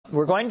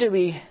We're going to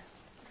be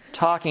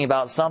talking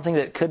about something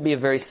that could be a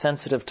very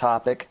sensitive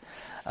topic.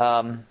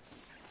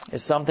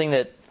 It's something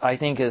that I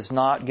think is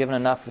not given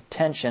enough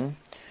attention,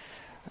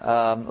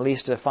 at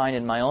least to find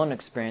in my own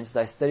experience. As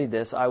I studied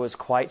this, I was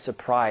quite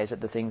surprised at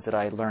the things that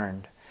I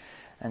learned.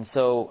 And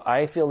so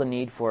I feel the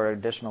need for an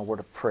additional word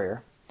of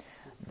prayer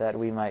that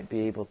we might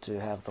be able to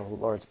have the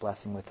Lord's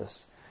blessing with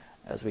us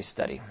as we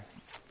study.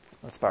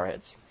 Let's bow our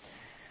heads.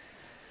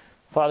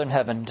 Father in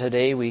heaven,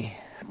 today we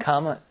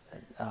come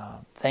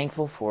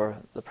thankful for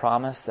the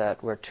promise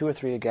that where two or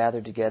three are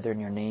gathered together in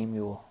your name,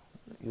 you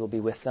will be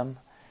with them.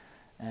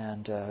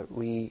 And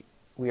we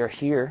are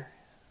here,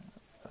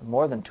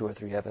 more than two or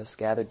three of us,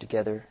 gathered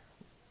together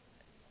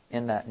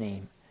in that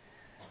name.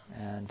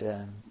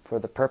 And for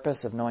the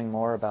purpose of knowing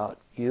more about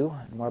you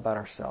and more about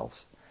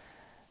ourselves.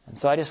 And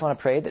so I just want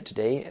to pray that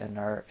today, in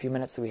our few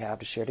minutes that we have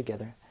to share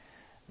together,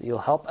 that you'll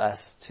help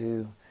us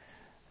to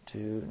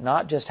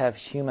not just have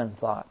human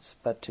thoughts,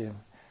 but to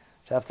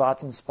have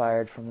thoughts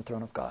inspired from the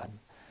throne of God.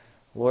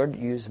 Lord,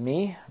 use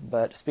me,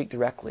 but speak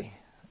directly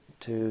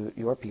to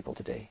your people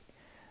today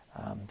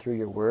through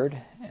your word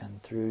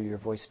and through your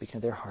voice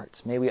speaking to their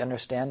hearts. May we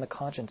understand the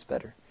conscience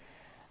better,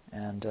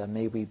 and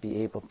may we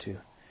be able to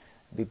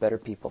be better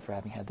people for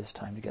having had this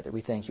time together. We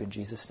thank you in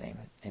Jesus' name.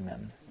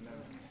 Amen.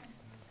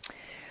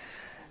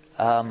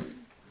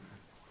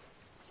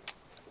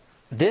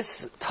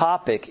 This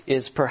topic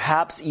is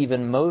perhaps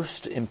even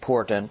most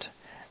important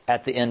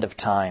at the end of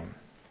time.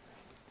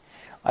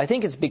 I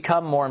think it's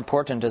become more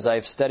important as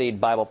I've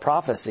studied Bible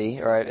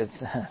prophecy, or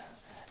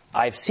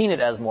I've seen it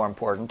as more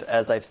important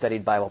as I've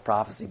studied Bible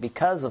prophecy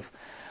because of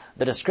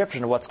the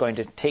description of what's going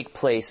to take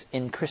place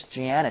in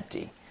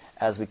Christianity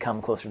as we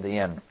come closer to the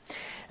end.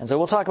 And so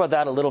we'll talk about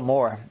that a little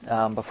more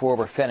before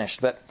we're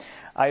finished. But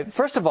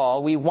first of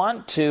all, we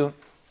want to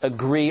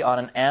agree on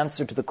an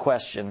answer to the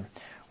question,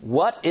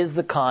 what is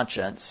the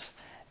conscience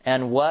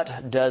and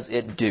what does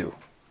it do?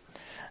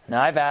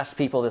 Now, I've asked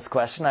people this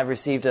question. I've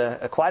received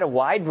quite a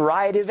wide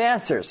variety of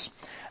answers.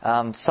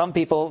 Some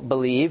people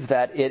believe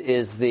that it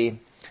is the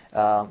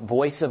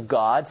voice of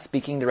God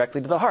speaking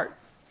directly to the heart.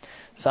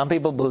 Some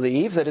people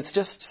believe that it's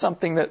just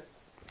something that,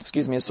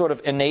 is sort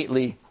of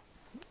innately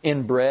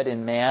inbred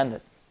in man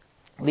that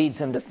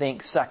leads him to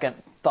think second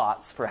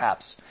thoughts,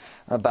 perhaps,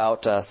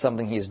 about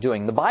something he's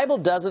doing. The Bible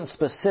doesn't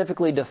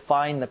specifically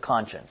define the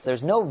conscience.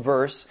 There's no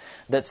verse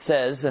that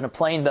says, in a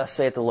plain thus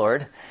saith the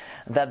Lord,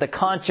 that the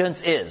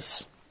conscience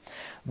is.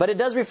 But it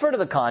does refer to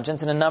the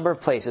conscience in a number of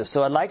places.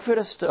 So I'd like for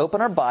us to open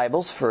our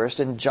Bibles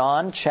first in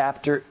John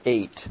chapter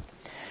 8.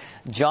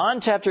 John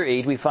chapter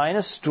 8, we find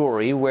a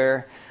story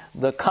where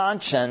the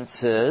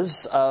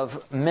consciences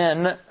of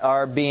men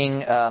are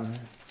being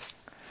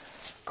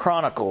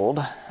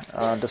chronicled,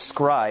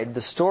 described. The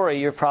story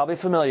you're probably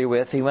familiar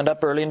with. He went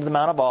up early into the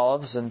Mount of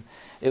Olives, and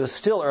it was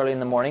still early in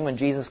the morning when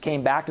Jesus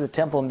came back to the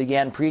temple and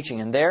began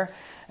preaching. And there,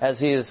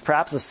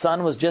 perhaps the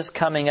sun was just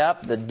coming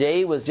up, the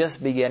day was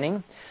just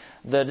beginning,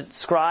 the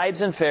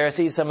scribes and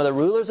Pharisees, some of the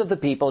rulers of the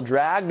people,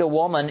 dragged a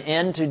woman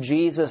into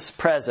Jesus'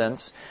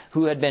 presence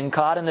who had been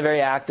caught in the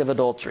very act of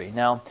adultery.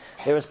 Now,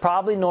 there was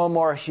probably no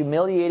more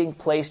humiliating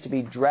place to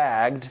be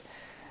dragged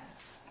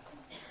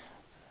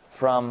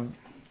from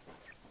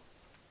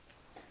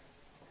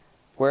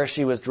where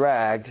she was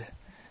dragged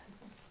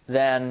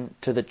than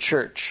to the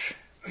church.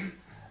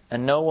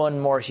 And no one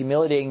more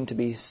humiliating to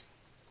be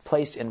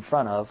placed in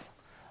front of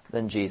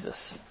than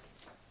Jesus.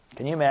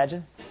 Can you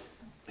imagine?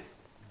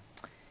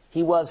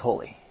 He was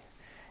holy.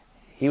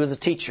 He was a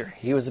teacher.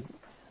 He was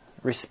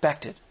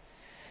respected.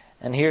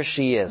 And here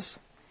she is.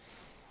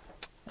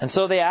 And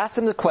so they asked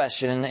him the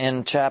question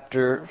in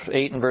chapter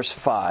 8 and verse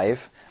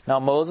 5. Now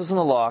Moses in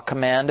the law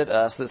commanded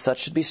us that such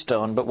should be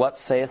stoned, but what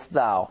sayest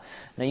thou?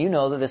 Now you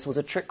know that this was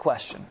a trick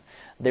question.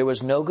 There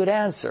was no good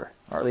answer,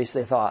 or at least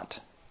they thought.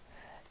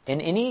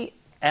 In any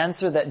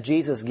answer that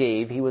Jesus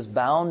gave, he was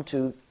bound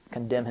to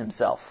condemn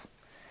himself.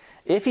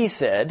 If he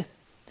said,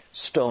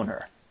 stone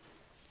her,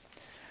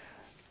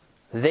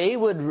 they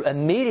would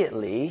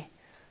immediately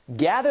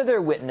gather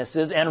their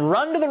witnesses and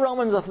run to the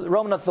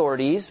Roman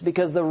authorities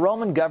because the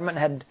Roman government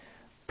had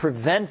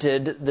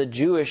prevented the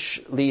Jewish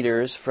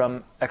leaders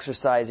from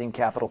exercising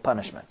capital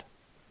punishment.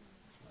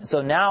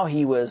 So now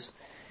he was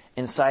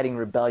inciting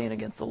rebellion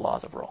against the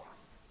laws of Rome.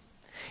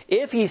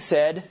 If he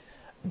said,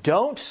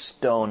 don't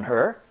stone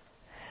her,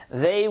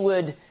 they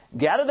would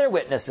gather their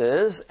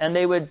witnesses and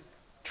they would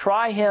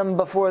try him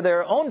before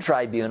their own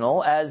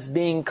tribunal as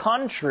being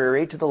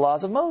contrary to the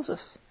laws of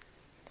Moses.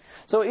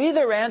 So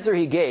either answer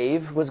he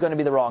gave was going to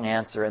be the wrong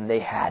answer, and they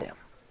had him.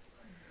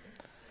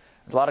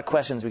 There's a lot of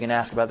questions we can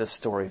ask about this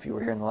story if you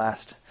were here in the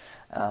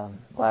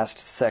last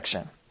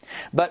section.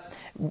 But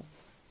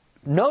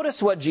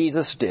notice what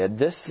Jesus did.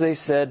 This they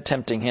said,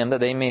 tempting him, that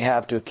they may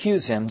have to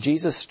accuse him.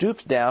 Jesus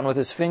stooped down, with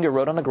his finger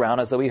wrote on the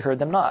ground as though he heard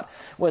them not.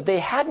 What they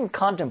hadn't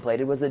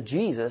contemplated was that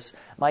Jesus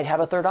might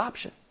have a third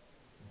option.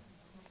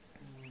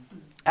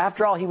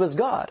 After all, he was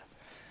God.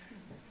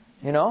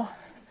 You know?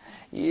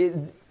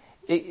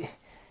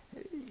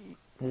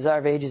 Desire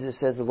of Ages, it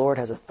says the Lord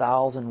has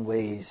 1,000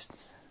 ways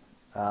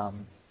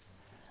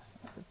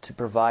to to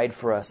provide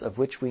for us of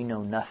which we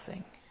know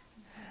nothing.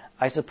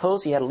 I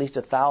suppose he had at least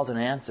 1,000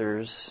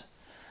 answers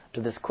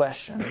to this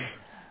question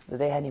that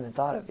they hadn't even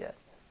thought of yet.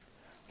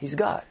 He's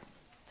God.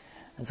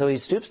 And so he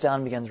stoops down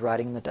and begins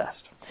writing in the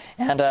dust.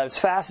 And it's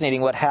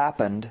fascinating what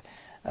happened.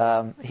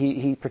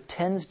 He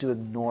pretends to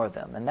ignore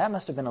them. And that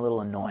must have been a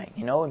little annoying.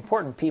 You know,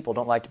 important people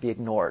don't like to be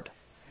ignored.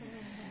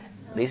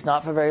 At least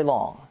not for very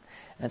long.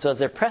 And so as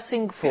they're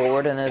pressing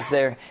forward and as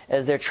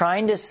they're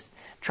trying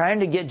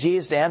to get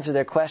Jesus to answer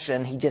their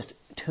question, he just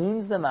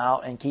tunes them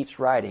out and keeps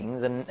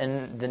writing.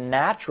 And the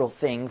natural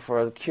thing for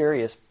a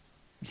curious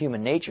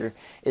human nature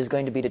is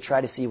going to be to try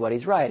to see what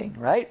he's writing,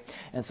 right?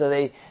 And so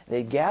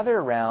they gather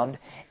around,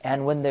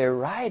 and when they're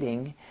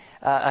writing,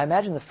 I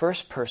imagine the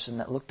first person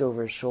that looked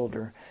over his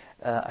shoulder,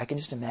 I can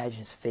just imagine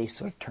his face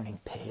sort of turning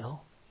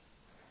pale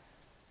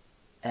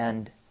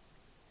and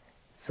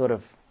sort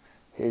of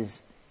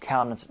his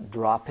countenance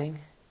dropping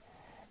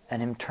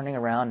and him turning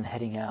around and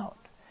heading out.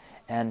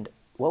 And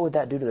what would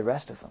that do to the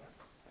rest of them?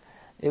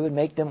 It would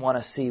make them want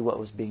to see what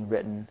was being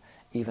written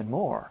even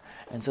more.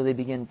 And so they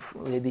begin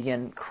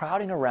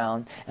crowding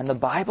around, and the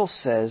Bible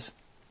says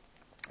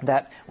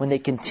that when they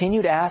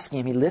continued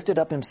asking him, he lifted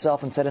up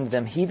himself and said unto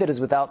them, He that is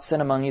without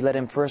sin among you, let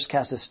him first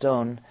cast a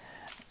stone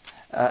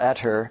at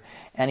her.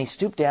 And he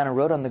stooped down and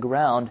wrote on the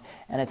ground,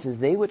 and it says,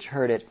 They which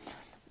heard it,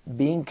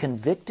 being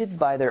convicted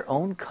by their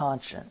own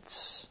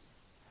conscience,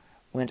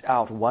 went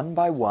out one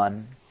by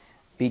one,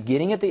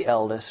 beginning at the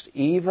eldest,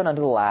 even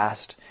unto the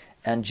last,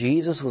 and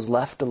Jesus was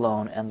left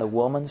alone, and the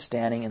woman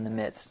standing in the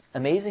midst.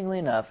 Amazingly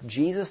enough,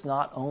 Jesus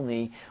not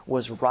only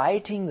was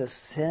writing the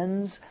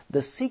sins,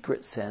 the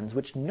secret sins,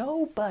 which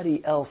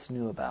nobody else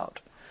knew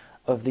about,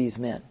 of these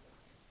men,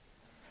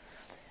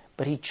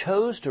 but he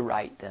chose to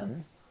write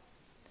them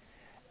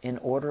in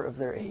order of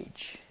their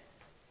age.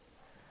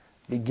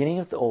 Beginning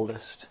at the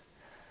oldest,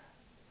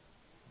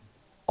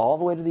 all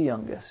the way to the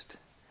youngest,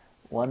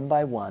 one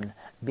by one,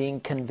 being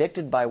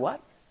convicted by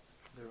what?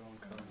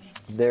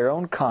 Their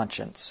own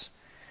conscience.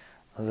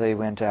 They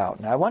went out.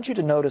 Now I want you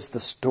to notice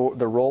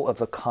the role of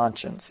the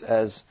conscience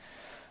as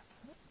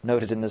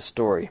noted in this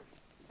story.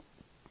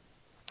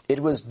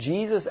 It was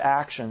Jesus'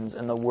 actions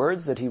and the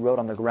words that he wrote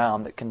on the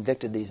ground that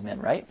convicted these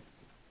men, right?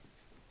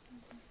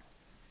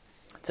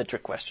 It's a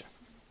trick question.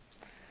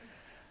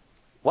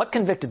 What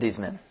convicted these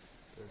men?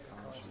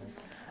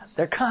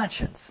 Their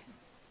conscience.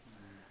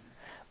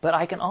 But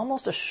I can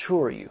almost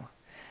assure you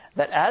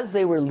that as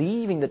they were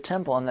leaving the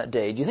temple on that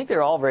day, do you think they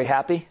were all very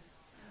happy?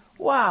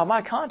 Wow,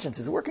 my conscience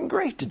is working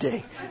great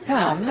today.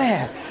 Oh,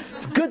 man,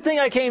 it's a good thing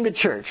I came to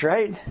church,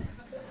 right? You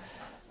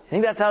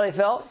think that's how they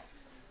felt?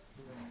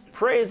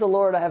 Praise the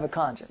Lord, I have a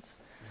conscience.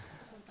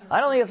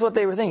 I don't think that's what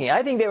they were thinking.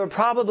 I think they were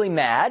probably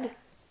mad.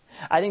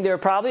 I think they were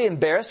probably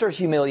embarrassed or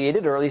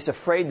humiliated, or at least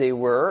afraid they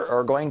were,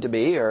 or going to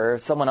be, or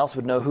someone else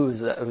would know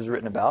who's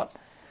written about.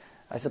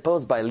 I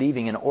suppose by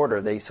leaving in order,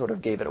 they sort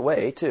of gave it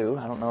away, too.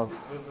 I don't know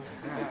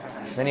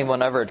if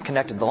anyone ever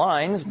connected the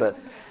lines, but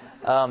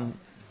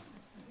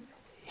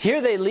here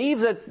they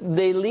leave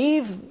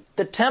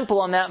the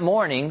temple on that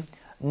morning,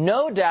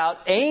 no doubt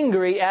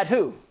angry at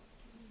who?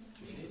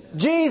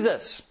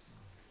 Jesus.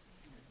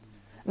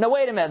 Now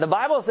wait a minute. The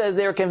Bible says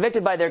they were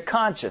convicted by their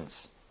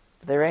conscience.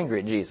 But they were angry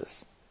at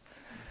Jesus.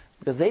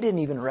 Because they didn't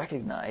even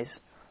recognize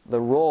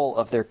the role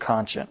of their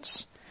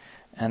conscience.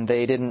 And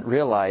they didn't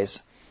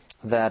realize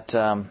that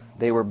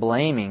they were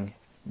blaming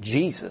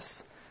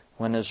Jesus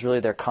when it was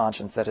really their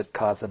conscience that had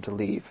caused them to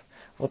leave.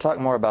 We'll talk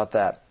more about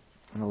that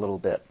in a little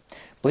bit.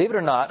 Believe it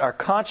or not, our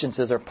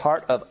consciences are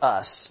part of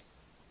us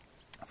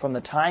from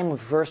the time we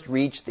first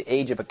reach the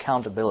age of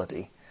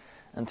accountability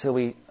until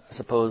we, I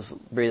suppose,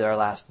 breathe our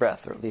last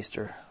breath, or at least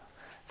are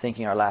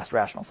thinking our last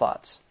rational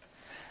thoughts.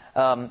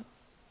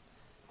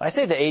 I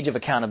say the age of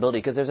accountability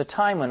because there's a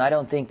time when I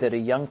don't think that a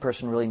young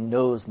person really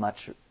knows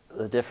much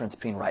the difference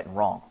between right and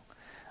wrong.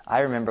 I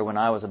remember when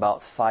I was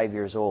about 5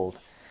 years old,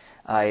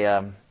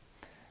 I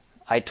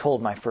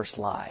told my first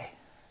lie.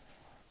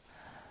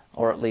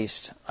 Or at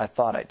least I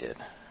thought I did.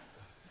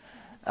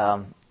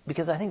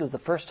 Because I think it was the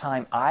first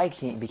time I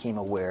became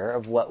aware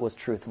of what was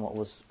truth and what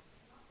was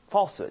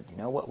falsehood. You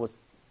know, what was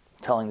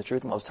telling the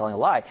truth and what was telling a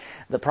lie.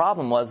 The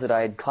problem was that I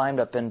had climbed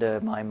up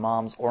into my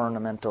mom's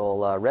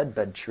ornamental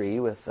redbud tree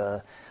with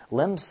a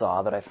limb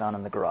saw that I found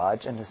in the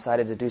garage and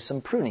decided to do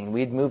some pruning.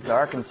 We'd moved to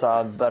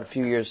Arkansas about a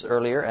few years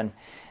earlier, and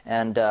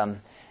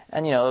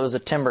you know, it was a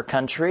timber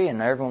country,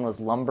 and everyone was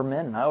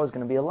lumbermen, and I was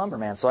going to be a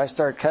lumberman. So I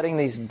started cutting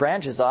these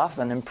branches off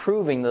and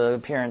improving the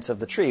appearance of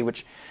the tree,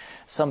 which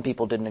some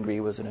people didn't agree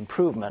was an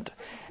improvement.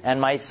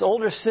 And my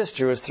older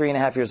sister, who was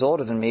 3.5 years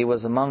older than me,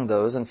 was among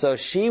those. And so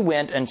she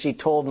went and she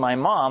told my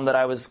mom that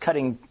I was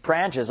cutting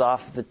branches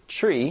off the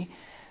tree,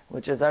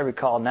 which, as I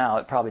recall now,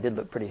 it probably did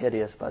look pretty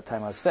hideous by the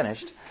time I was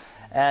finished.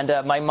 And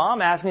my mom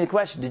asked me the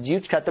question, did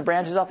you cut the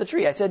branches off the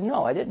tree? I said,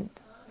 no, I didn't.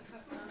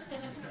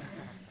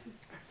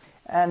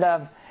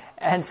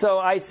 And so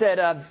I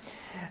said,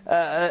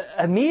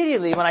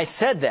 immediately when I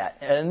said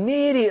that,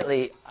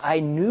 I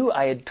knew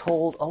I had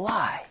told a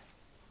lie.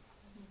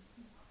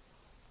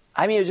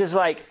 I mean, it was just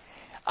like,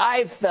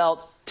 I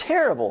felt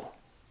terrible.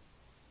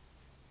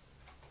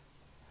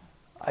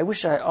 I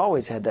wish I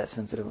always had that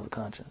sensitive of a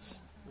conscience.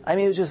 I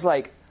mean, it was just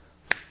like,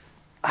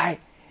 I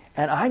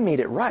made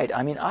it right.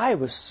 I mean, I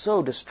was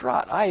so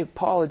distraught. I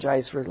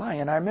apologized for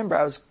lying. And I remember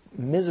I was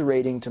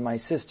miserating to my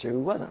sister, who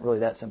wasn't really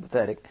that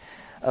sympathetic,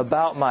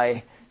 about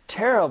my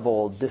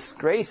terrible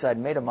disgrace I'd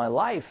made of my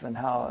life and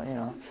how,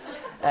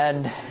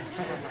 and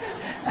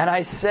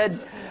I said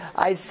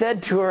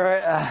to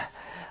her,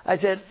 I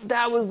said,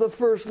 that was the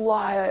first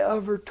lie I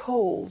ever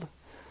told.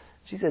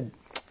 She said,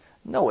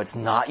 no, it's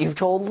not. You've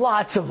told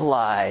lots of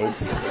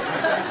lies.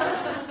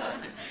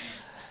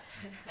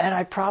 And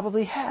I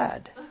probably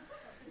had.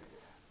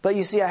 But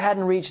you see, I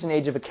hadn't reached an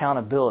age of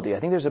accountability. I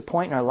think there's a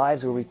point in our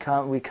lives where we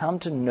come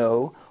to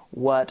know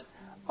what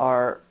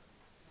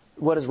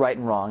is right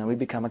and wrong, and we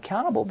become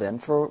accountable then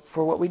for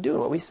what we do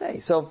and what we say.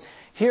 So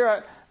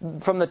here,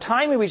 from the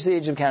time we reach the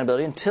age of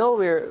accountability until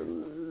we're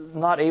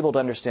not able to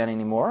understand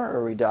anymore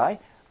or we die,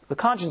 the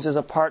conscience is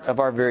a part of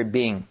our very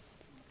being.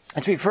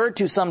 It's referred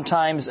to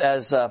sometimes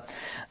as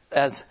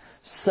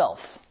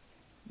self.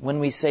 When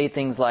we say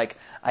things like,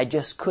 I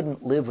just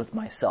couldn't live with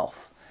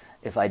myself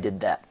if I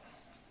did that.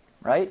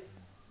 Right?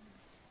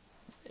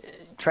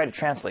 Try to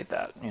translate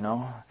that,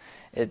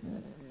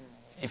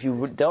 If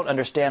you don't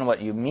understand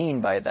what you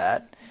mean by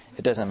that,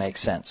 it doesn't make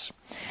sense.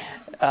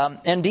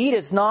 Indeed,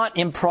 it's not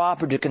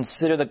improper to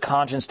consider the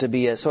conscience to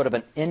be a sort of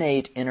an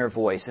innate inner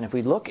voice. And if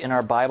we look in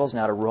our Bibles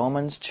now to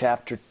Romans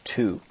chapter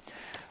 2,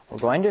 we're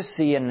going to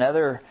see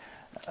another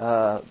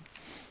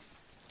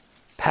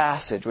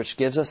passage which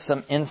gives us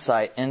some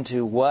insight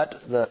into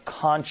what the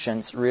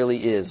conscience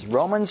really is.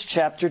 Romans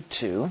chapter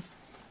 2,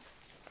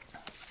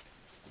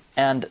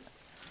 and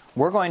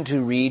we're going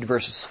to read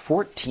verses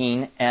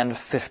 14 and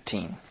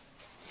 15.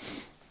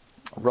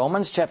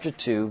 Romans chapter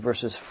 2,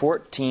 verses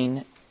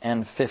 14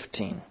 and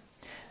 15.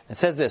 It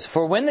says this,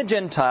 for when the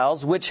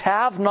Gentiles, which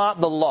have not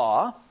the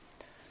law,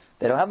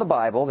 they don't have the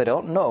Bible, they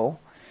don't know,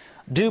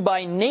 do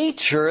by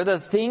nature the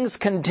things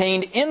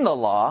contained in the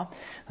law,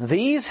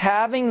 these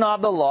having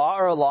not the law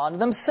are a law unto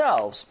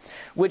themselves,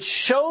 which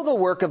show the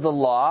work of the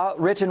law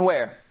written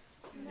where?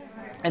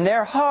 In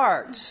their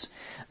hearts.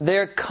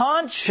 Their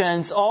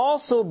conscience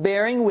also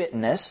bearing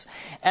witness,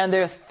 and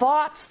their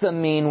thoughts the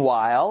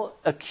meanwhile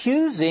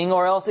accusing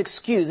or else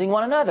excusing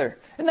one another.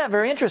 Isn't that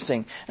very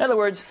interesting? In other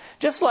words,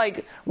 just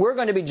like we're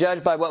going to be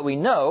judged by what we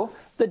know,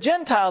 the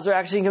Gentiles are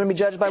actually going to be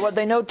judged by what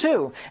they know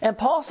too. And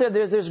Paul said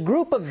there's this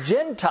group of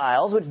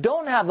Gentiles which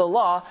don't have the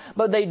law,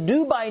 but they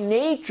do by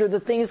nature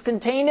the things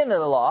contained in the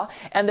law,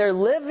 and they're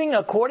living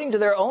according to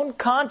their own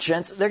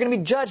conscience. They're going to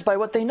be judged by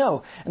what they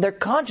know. And their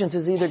conscience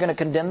is either going to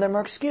condemn them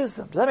or excuse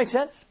them. Does that make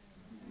sense?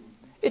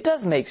 It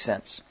does make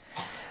sense.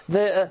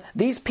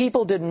 These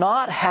people did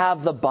not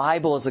have the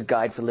Bible as a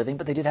guide for living,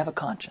 but they did have a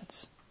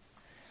conscience.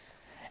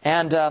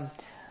 And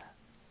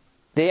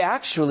they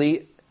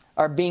actually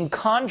are being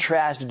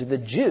contrasted to the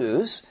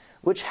Jews,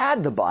 which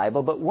had the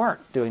Bible, but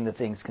weren't doing the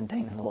things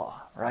contained in the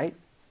law, right?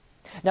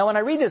 Now, when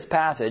I read this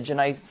passage,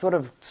 and I sort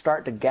of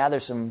start to gather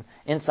some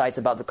insights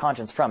about the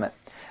conscience from it,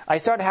 I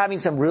start having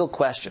some real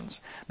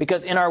questions.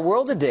 Because in our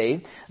world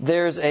today,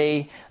 there's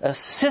a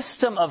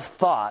system of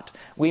thought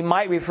we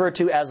might refer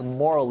to as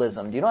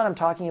moralism. Do you know what I'm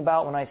talking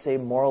about when I say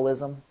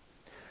moralism?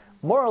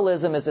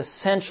 Moralism is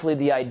essentially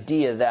the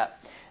idea that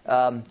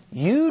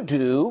you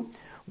do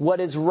what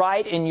is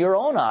right in your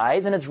own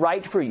eyes, and it's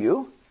right for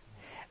you.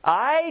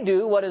 I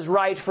do what is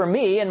right for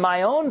me in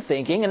my own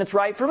thinking, and it's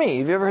right for me.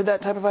 Have you ever heard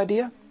that type of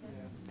idea?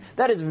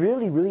 That is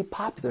really, really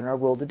popular in our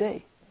world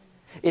today.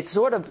 It's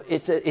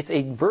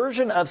a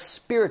version of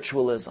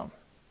spiritualism.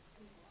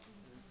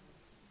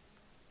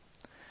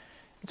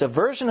 It's a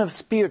version of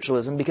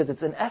spiritualism because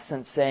it's in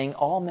essence saying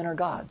all men are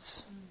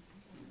gods.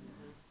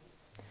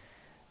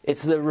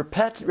 It's the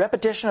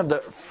repetition of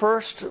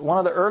one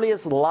of the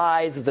earliest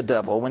lies of the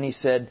devil when he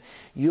said,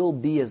 you'll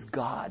be as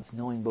gods,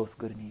 knowing both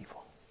good and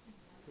evil.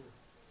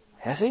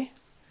 Has he?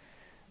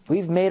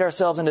 We've made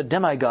ourselves into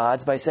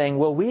demigods by saying,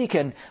 well, we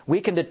can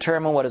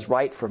determine what is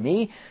right for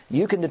me.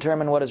 You can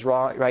determine what is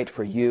right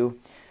for you.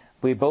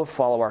 We both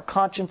follow our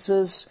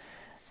consciences.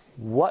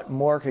 What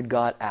more could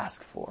God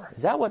ask for?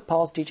 Is that what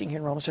Paul's teaching here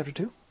in Romans chapter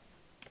 2?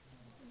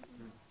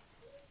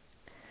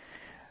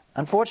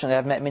 Unfortunately,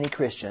 I've met many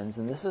Christians,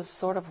 and this is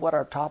sort of what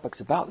our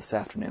topic's about this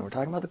afternoon. We're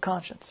talking about the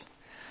conscience.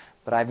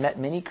 But I've met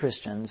many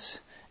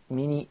Christians,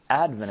 many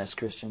Adventist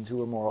Christians,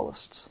 who are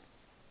moralists.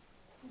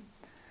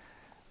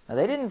 Now,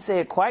 they didn't say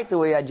it quite the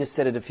way I just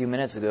said it a few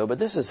minutes ago, but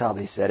this is how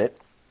they said it.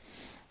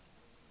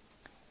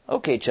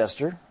 Okay,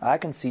 Chester, I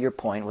can see your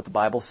point, what the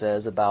Bible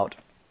says about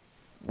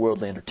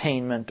worldly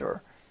entertainment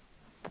or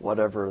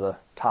whatever the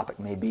topic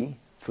may be,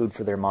 food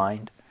for their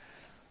mind.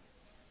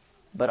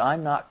 But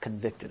I'm not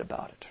convicted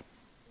about it.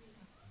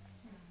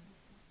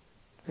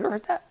 Have you ever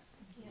heard that?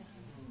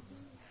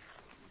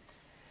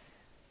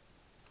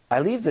 I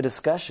leave the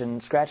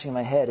discussion scratching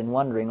my head and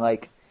wondering,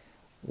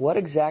 what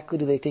exactly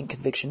do they think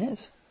conviction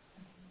is?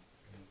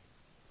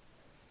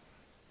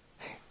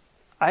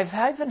 I've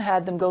even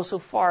had them go so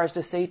far as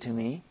to say to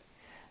me,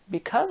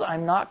 because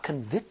I'm not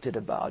convicted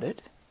about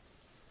it,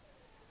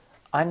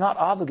 I'm not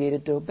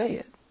obligated to obey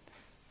it.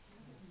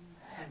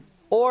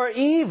 Or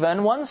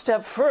even one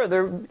step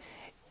further,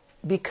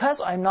 because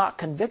I'm not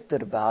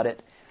convicted about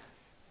it,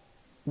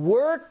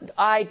 were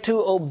I to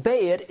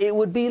obey it, it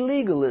would be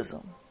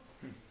legalism.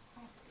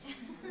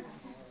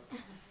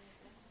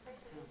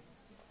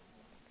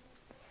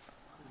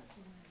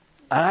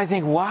 And I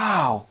think,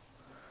 wow,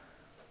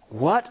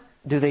 what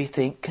do they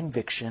think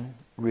conviction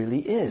really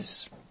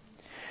is?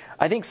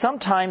 I think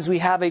sometimes we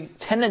have a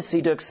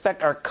tendency to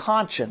expect our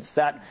conscience,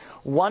 that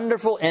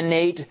wonderful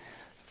innate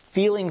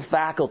feeling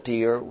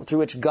faculty or through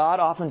which God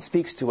often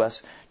speaks to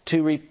us,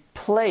 to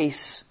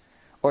replace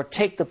or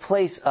take the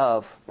place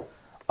of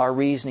our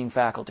reasoning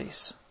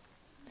faculties,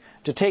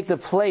 to take the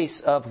place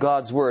of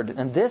God's Word.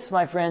 And this,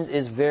 my friends,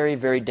 is very,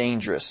 very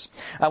dangerous.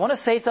 I want to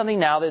say something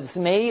now that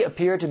may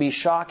appear to be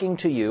shocking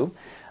to you,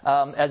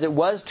 as it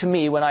was to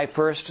me when I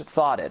first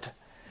thought it.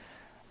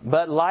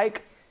 But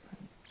like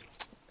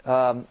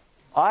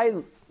I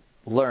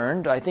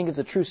learned, I think it's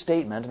a true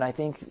statement, and I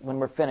think when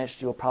we're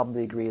finished, you'll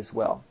probably agree as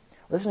well.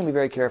 Listen to me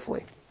very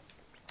carefully.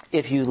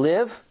 If you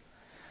live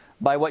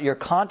by what your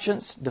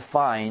conscience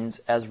defines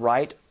as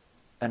right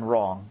and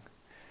wrong,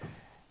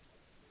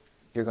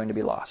 you're going to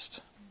be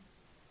lost.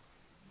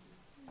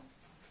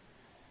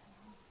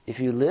 If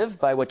you live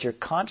by what your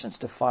conscience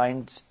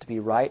defines to be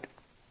right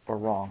or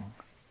wrong,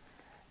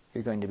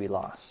 you're going to be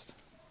lost.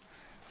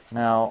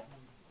 Now,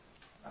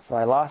 if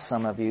I lost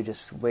some of you,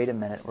 just wait a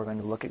minute. We're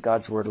going to look at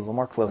God's Word a little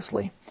more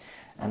closely.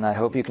 And I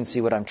hope you can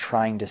see what I'm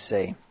trying to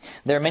say.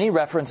 There are many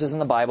references in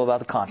the Bible about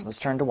the conscience. Let's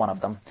turn to one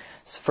of them.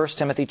 It's 1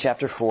 Timothy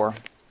chapter 4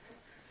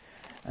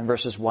 and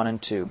verses 1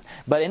 and 2.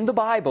 But in the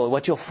Bible,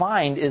 what you'll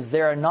find is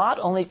there are not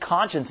only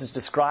consciences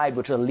described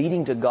which are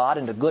leading to God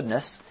and to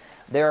goodness.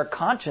 There are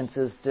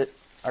consciences that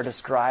are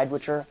described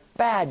which are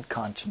bad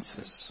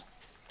consciences.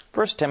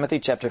 1 Timothy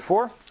chapter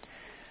 4.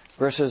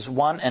 Verses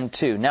 1 and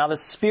 2. Now the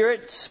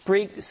Spirit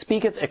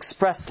speaketh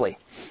expressly,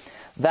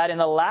 that in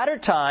the latter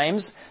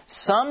times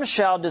some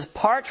shall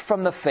depart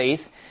from the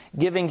faith,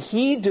 giving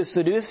heed to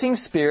seducing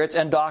spirits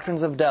and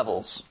doctrines of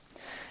devils,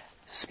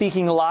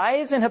 speaking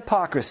lies and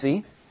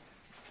hypocrisy,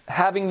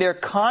 having their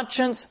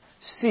conscience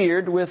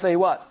seared with a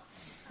what?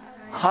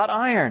 Hot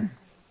iron.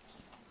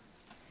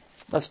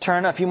 Let's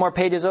turn a few more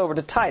pages over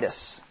to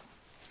Titus.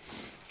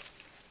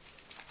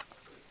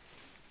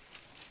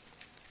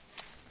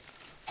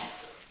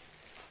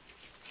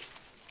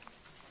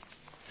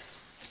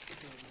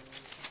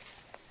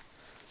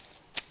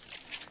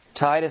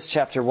 Titus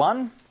chapter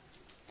 1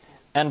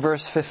 and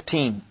verse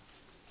 15.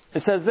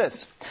 It says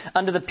this,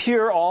 unto the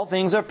pure all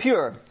things are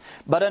pure,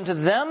 but unto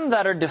them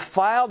that are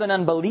defiled and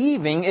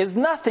unbelieving is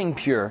nothing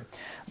pure,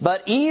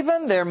 but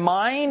even their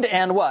mind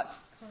and what?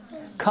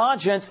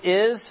 Conscience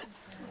is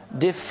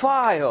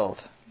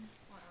defiled.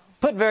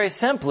 Put very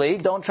simply,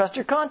 don't trust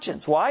your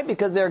conscience. Why?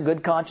 Because there are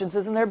good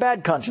consciences and there are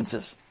bad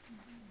consciences.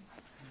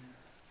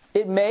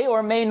 It may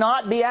or may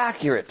not be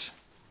accurate.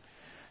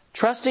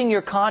 Trusting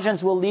your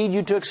conscience will lead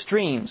you to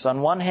extremes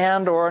on one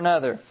hand or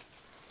another.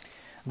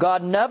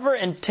 God never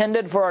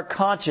intended for our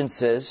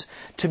consciences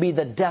to be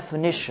the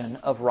definition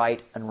of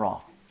right and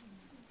wrong.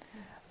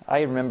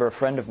 I remember a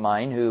friend of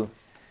mine who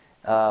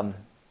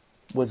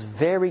was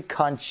very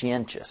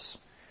conscientious.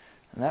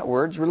 And that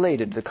word's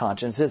related to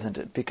conscience, isn't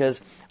it?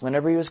 Because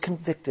whenever he was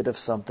convicted of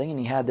something and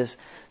he had this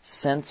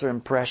sense or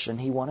impression,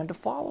 he wanted to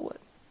follow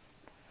it.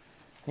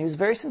 And he was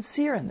very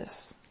sincere in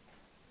this.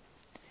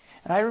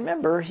 And I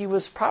remember he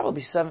was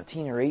probably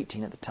 17 or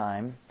 18 at the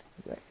time.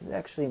 He was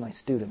actually my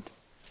student.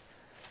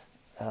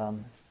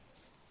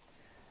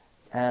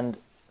 And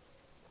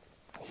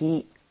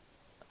he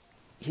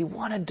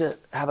wanted to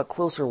have a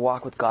closer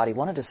walk with God. He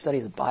wanted to study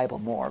his Bible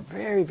more.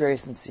 Very, very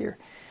sincere.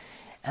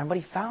 And what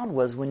he found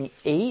was when he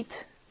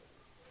ate,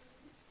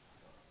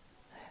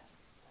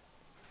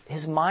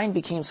 his mind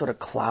became sort of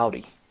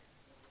cloudy.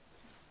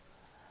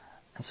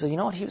 And so you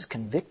know what he was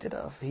convicted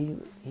of? He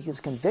was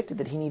convicted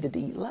that he needed to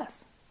eat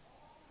less,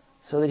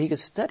 so that he could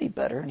study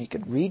better and he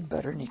could read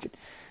better and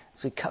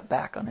so he cut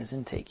back on his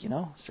intake,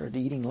 started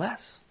eating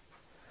less.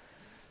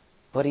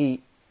 But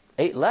he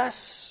ate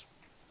less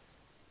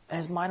and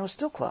his mind was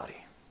still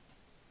cloudy.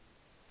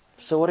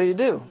 So what did he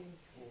do?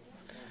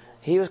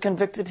 He was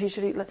convicted he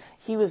should eat less.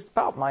 He was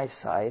about my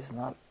size,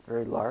 not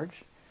very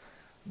large,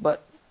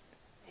 but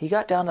he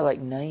got down to like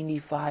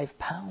 95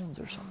 pounds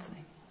or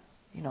something.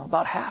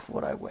 About half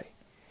what I weigh.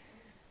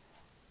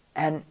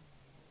 And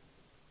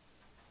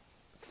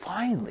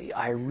finally,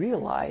 I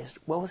realized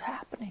what was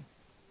happening.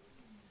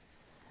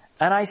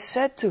 And I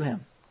said to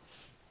him,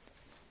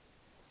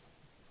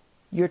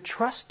 you're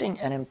trusting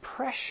an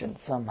impression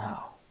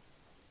somehow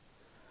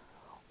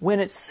when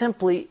it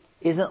simply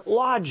isn't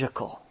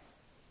logical.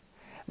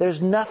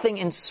 There's nothing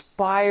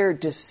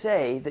inspired to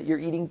say that you're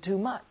eating too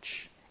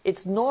much.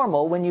 It's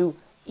normal when you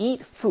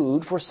eat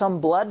food for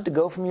some blood to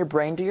go from your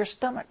brain to your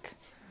stomach.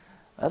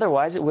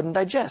 Otherwise, it wouldn't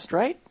digest,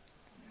 right?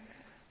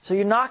 So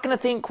you're not going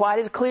to think quite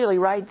as clearly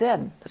right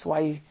then. That's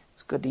why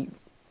it's good to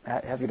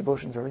have your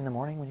devotions early in the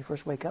morning when you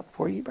first wake up,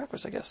 before you eat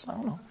breakfast, I guess. I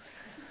don't know.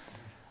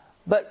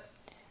 But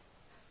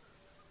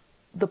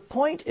the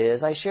point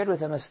is, I shared with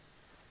him a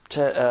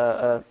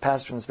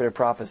pastor from the Spirit of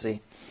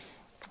Prophecy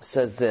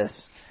says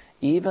this: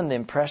 even the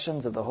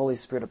impressions of the Holy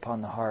Spirit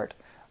upon the heart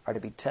are to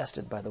be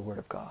tested by the Word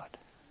of God.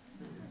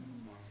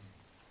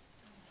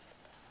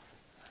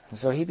 And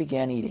so he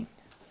began eating.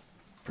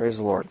 Praise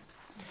the Lord.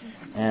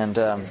 And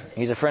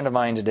he's a friend of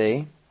mine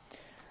today.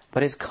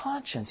 But his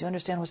conscience, you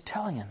understand, was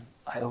telling him,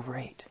 I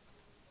overate.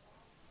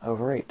 I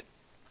overate.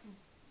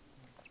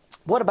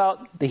 What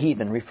about the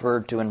heathen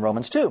referred to in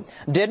Romans 2?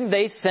 Didn't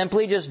they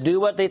simply just do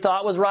what they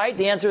thought was right?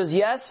 The answer is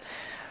yes.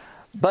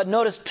 But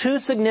notice two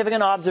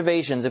significant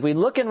observations. If we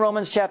look in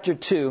Romans chapter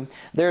 2,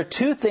 there are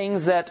two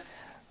things that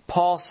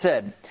Paul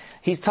said.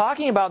 He's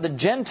talking about the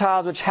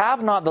Gentiles which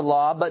have not the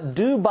law, but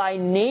do by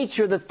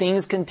nature the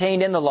things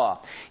contained in the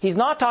law. He's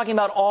not talking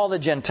about all the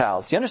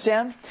Gentiles. Do you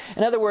understand?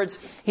 In other words,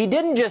 he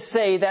didn't just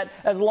say that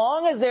as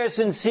long as they're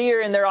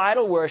sincere in their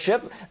idol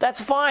worship, that's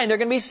fine, they're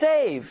going to be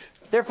saved.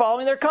 They're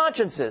following their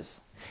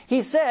consciences.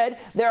 He said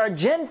there are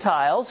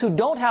Gentiles who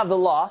don't have the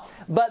law,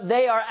 but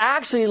they are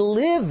actually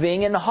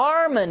living in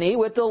harmony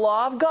with the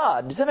law of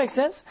God. Does that make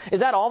sense?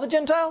 Is that all the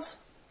Gentiles?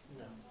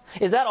 No.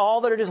 Is that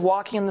all that are just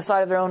walking in the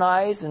sight of their own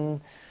eyes?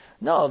 And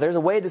no, there's a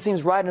way that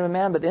seems right unto a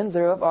man, but the ends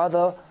thereof are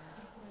the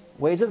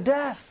ways of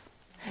death.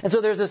 And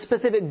so there's a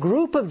specific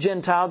group of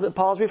Gentiles that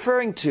Paul's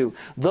referring to.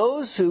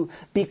 Those who,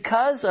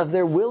 because of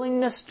their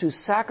willingness to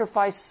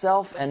sacrifice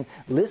self and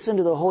listen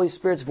to the Holy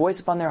Spirit's voice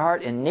upon their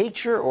heart in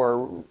nature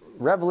or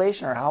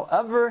revelation or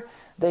however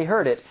they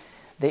heard it,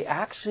 they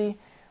actually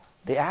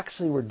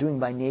were doing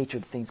by nature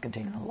the things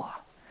contained in the law.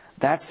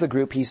 That's the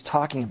group he's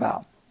talking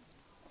about.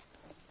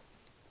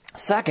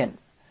 Second,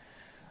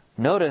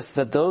 notice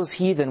that those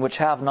heathen which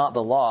have not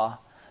the law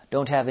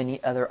don't have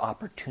any other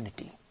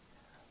opportunity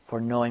for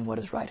knowing what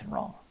is right and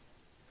wrong.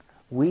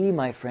 We,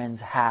 my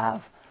friends,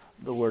 have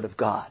the Word of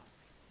God.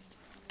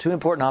 Two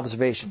important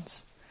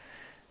observations.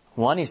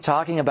 One, he's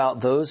talking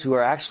about those who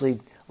are actually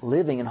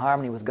living in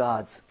harmony with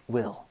God's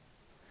will.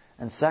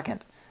 And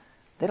second,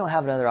 they don't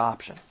have another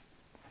option.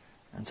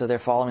 And so they're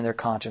following their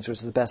conscience, which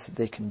is the best that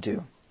they can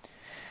do.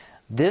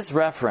 This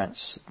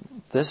reference,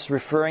 this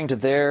referring to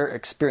their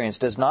experience,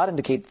 does not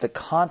indicate that the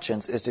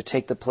conscience is to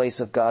take the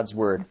place of God's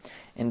Word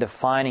in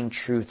defining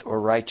truth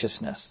or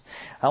righteousness.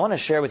 I want to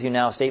share with you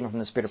now a statement from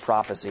the Spirit of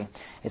Prophecy.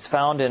 It's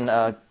found in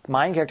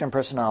Mind, Character, and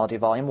Personality,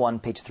 Volume 1,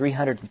 page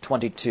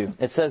 322.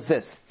 It says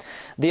this: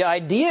 the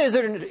idea is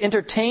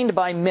entertained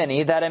by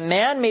many that a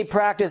man may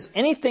practice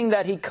anything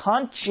that he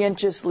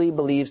conscientiously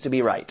believes to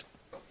be right.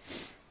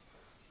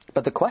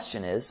 But the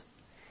question is,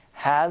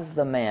 has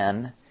the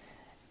man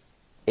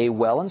a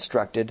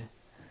well-instructed,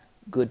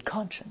 good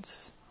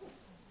conscience?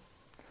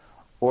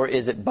 Or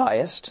is it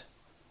biased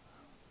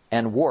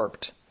and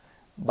warped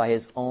by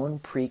his own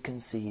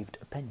preconceived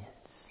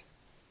opinions?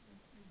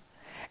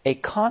 A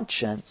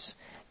conscience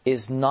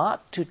is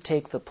not to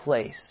take the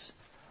place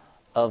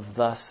of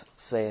thus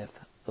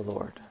saith the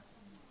Lord.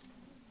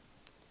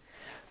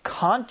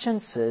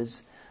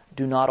 Consciences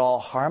do not all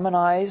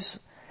harmonize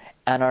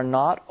and are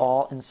not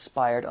all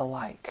inspired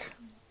alike.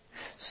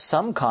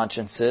 Some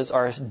consciences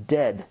are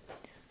dead,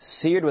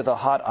 seared with a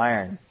hot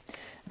iron.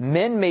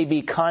 Men may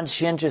be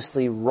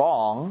conscientiously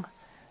wrong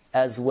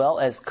as well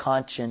as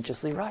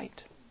conscientiously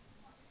right.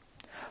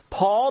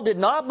 Paul did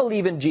not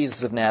believe in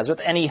Jesus of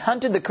Nazareth, and he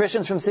hunted the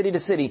Christians from city to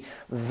city,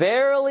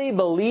 verily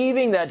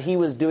believing that he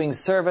was doing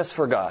service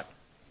for God.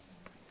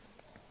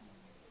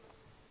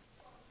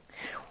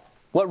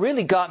 What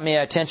really got my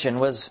attention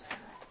was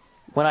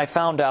when I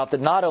found out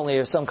that not only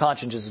are some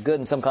consciences good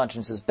and some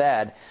consciences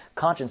bad,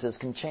 consciences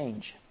can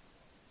change.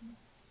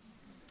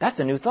 That's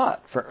a new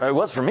thought. It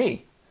was for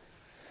me.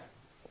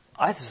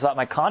 I just thought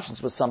my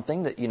conscience was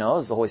something that, it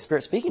was the Holy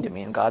Spirit speaking to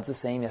me, and God's the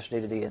same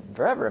yesterday, today, and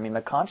forever. I mean,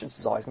 my conscience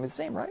is always going to be the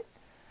same, right?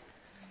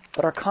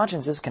 But our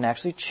consciences can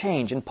actually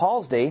change. In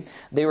Paul's day,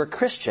 they were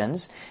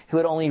Christians who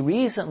had only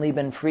recently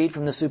been freed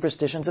from the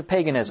superstitions of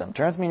paganism.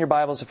 Turn with me in your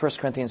Bibles to 1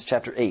 Corinthians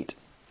chapter 8.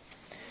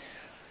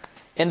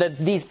 In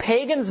these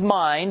pagans'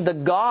 mind, the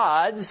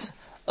gods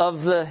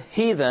of the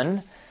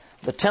heathen,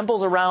 the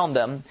temples around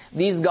them,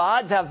 these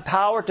gods have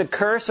power to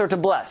curse or to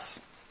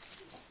bless.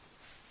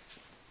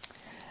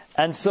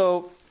 And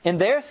so, in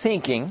their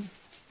thinking,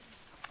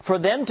 for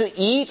them to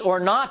eat or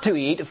not to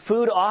eat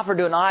food offered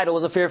to an idol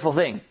was a fearful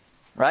thing,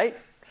 right?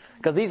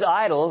 Because these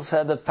idols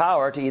had the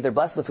power to either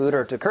bless the food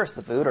or to curse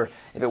the food, or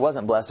if it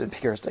wasn't blessed, it would be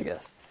cursed, I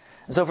guess.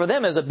 And so for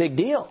them, it was a big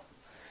deal.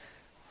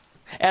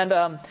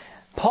 And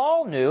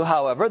Paul knew,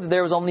 however, that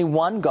there was only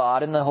one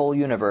God in the whole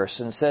universe.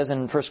 And it says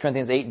in 1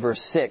 Corinthians 8,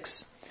 verse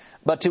 6,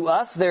 but to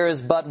us there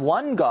is but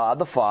one God,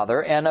 the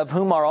Father, and of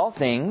whom are all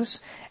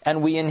things,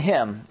 and we in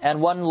Him,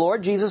 and one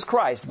Lord Jesus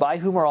Christ, by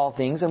whom are all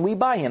things, and we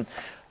by Him.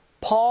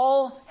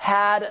 Paul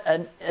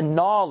had a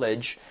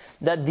knowledge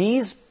that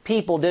these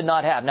people did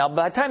not have. Now,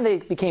 by the time they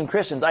became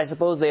Christians, I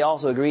suppose they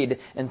also agreed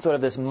in sort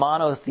of this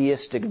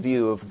monotheistic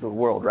view of the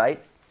world,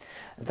 right?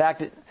 In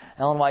fact,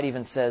 Ellen White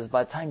even says,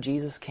 by the time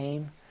Jesus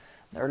came,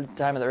 the early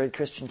time of the early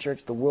Christian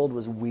church, the world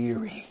was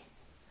weary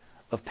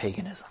of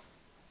paganism.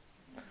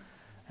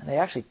 And they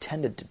actually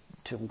tended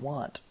to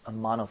want a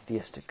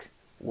monotheistic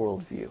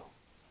worldview.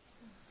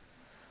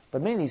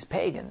 But many of these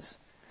pagans,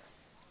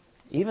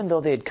 even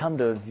though they had come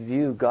to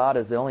view God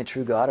as the only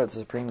true God or the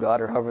supreme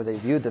God or however they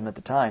viewed them at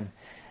the time,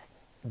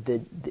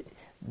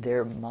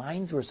 their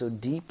minds were so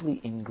deeply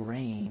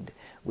ingrained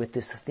with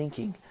this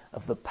thinking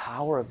of the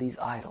power of these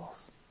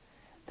idols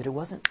that it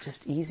wasn't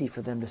just easy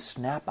for them to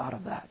snap out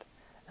of that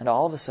and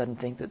all of a sudden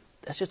think that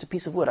that's just a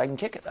piece of wood. I can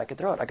kick it. I could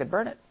throw it. I could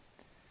burn it.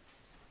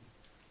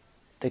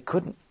 They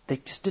couldn't. They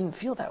just didn't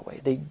feel that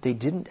way. They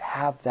didn't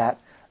have that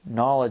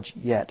knowledge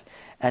yet.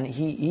 And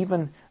he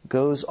even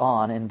goes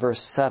on in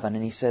verse 7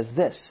 and he says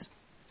this,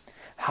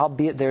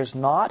 howbeit there's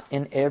not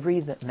in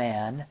every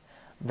man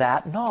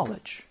that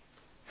knowledge.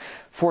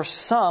 For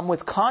some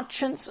with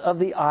conscience of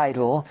the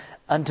idol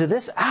unto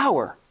this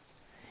hour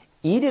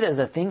eat it as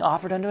a thing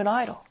offered unto an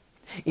idol.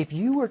 If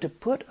you were to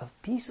put a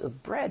piece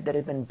of bread that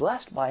had been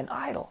blessed by an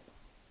idol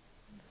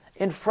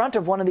in front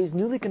of one of these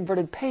newly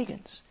converted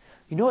pagans,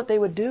 you know what they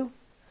would do?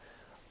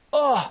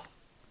 Oh,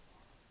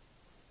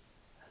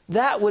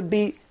 that would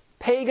be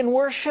pagan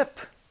worship.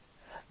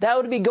 That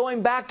would be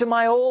going back to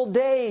my old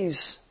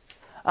days.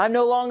 I'm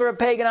no longer a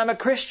pagan, I'm a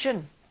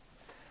Christian.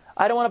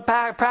 I don't want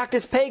to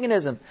practice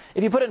paganism.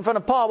 If you put it in front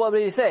of Paul, what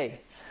would he say?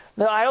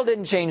 The idol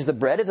didn't change the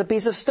bread. It's a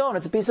piece of stone.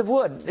 It's a piece of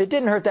wood. It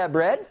didn't hurt that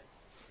bread.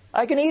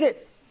 I can eat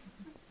it.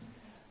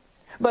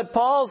 But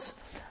Paul's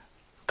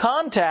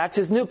contacts,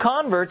 his new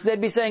converts, they'd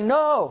be saying,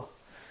 no.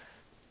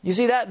 You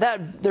see that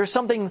there's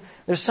something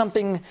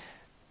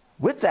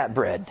with that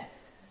bread.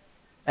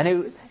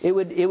 And it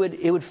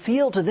would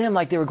feel to them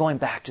like they were going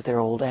back to their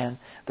old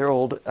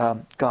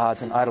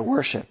gods and idol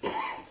worship.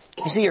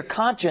 You see, your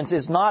conscience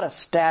is not a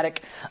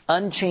static,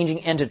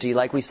 unchanging entity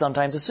like we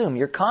sometimes assume.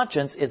 Your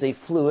conscience is a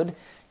fluid,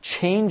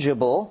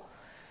 changeable,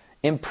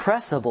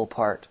 impressible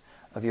part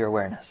of your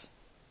awareness.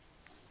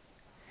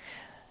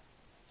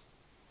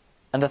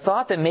 And the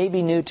thought that may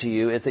be new to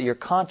you is that your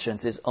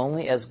conscience is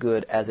only as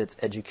good as its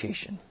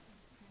education.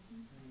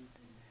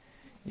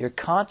 Your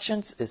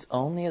conscience is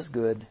only as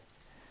good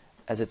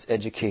as its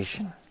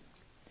education.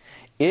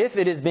 If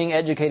it is being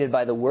educated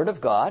by the Word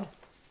of God,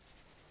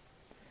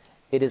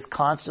 it is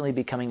constantly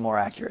becoming more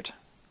accurate.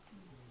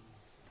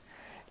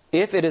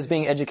 If it is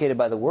being educated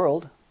by the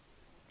world,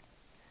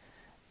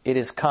 it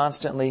is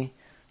constantly,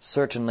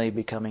 certainly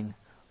becoming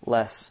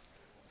less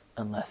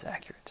and less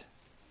accurate.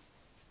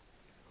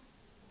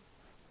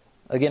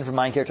 Again, from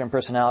Mind, Character, and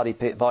Personality,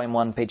 Volume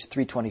 1, page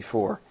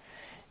 324.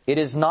 It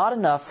is not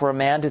enough for a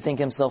man to think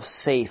himself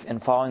safe in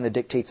following the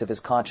dictates of his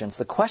conscience.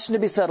 The question to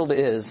be settled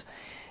is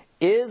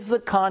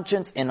the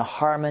conscience in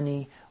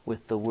harmony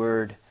with the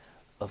Word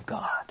of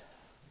God?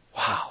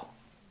 Wow.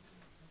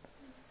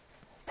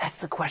 That's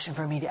the question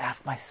for me to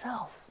ask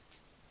myself.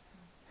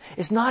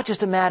 It's not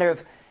just a matter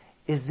of,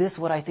 is this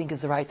what I think is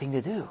the right thing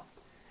to do?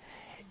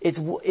 Is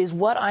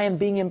what I am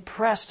being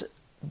impressed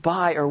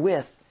by or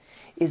with,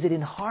 is it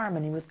in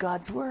harmony with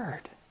God's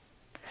Word?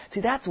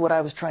 See, that's what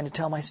I was trying to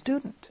tell my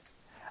student.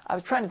 I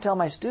was trying to tell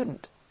my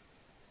student,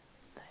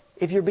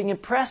 if you're being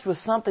impressed with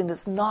something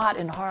that's not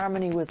in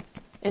harmony with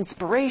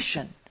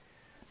inspiration,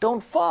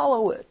 don't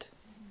follow it.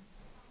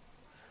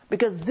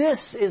 Because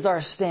this is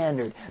our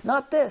standard,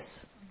 not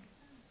this.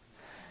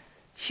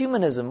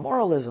 Humanism,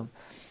 moralism.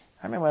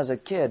 I remember when I was a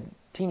kid,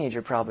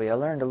 teenager probably, I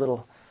learned a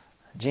little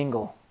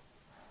jingle.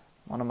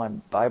 One of my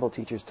Bible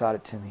teachers taught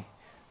it to me.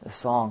 The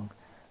song,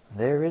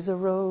 there is a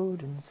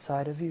road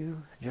inside of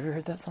you. Have you ever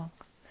heard that song?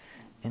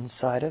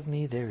 Inside of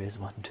me there is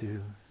one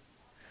too.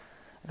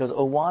 It goes,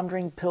 O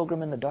wandering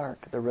pilgrim in the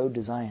dark, the road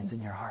designs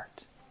in your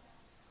heart.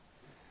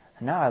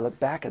 And now I look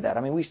back at that.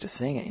 I mean, we used to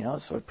sing it,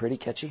 it's sort of pretty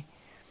catchy.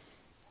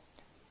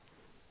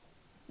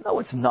 No,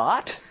 it's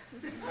not.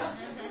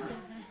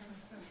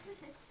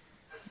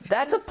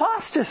 That's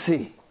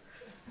apostasy.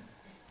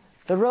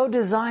 The road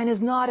design is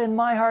not in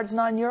my heart, it's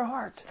not in your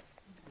heart.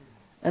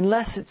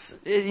 Unless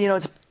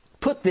it's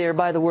put there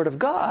by the Word of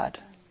God.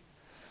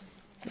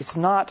 It's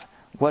not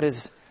what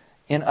is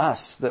in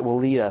us that will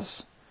lead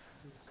us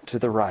to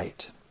the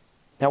right.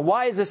 Now,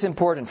 why is this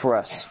important for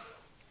us?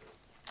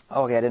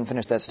 Okay, I didn't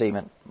finish that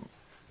statement.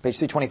 Page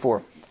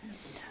 324.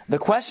 The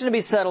question to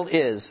be settled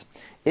is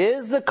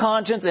the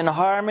conscience in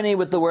harmony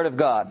with the Word of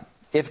God?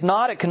 If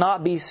not, it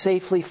cannot be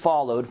safely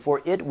followed,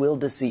 for it will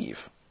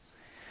deceive.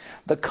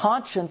 The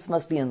conscience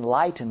must be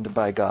enlightened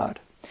by God.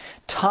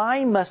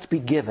 Time must be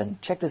given.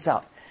 Check this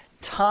out.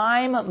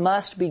 Time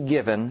must be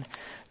given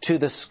to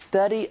the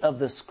study of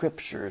the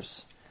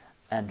Scriptures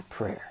and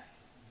prayer.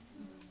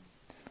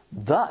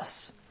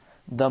 Thus,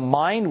 the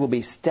mind will be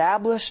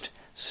established,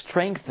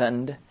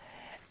 strengthened,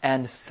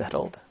 and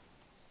settled.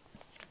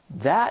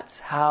 That's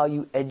how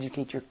you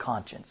educate your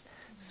conscience,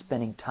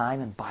 spending time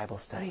in Bible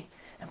study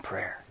and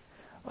prayer.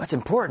 Well, that's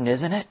important,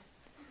 isn't it?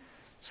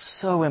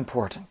 So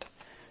important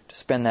to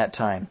spend that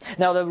time.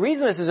 Now, the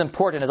reason this is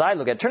important as I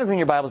look at it, turn in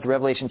your Bibles to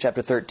Revelation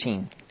chapter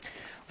 13.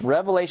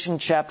 Revelation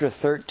chapter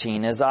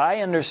 13, as I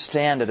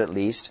understand it at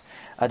least,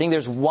 I think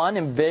there's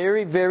one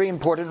very, very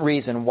important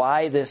reason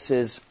why this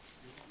is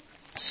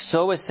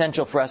so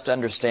essential for us to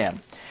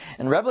understand.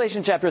 In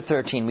Revelation chapter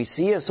 13, we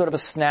see a sort of a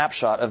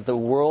snapshot of the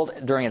world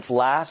during its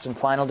last and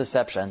final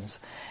deceptions.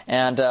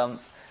 And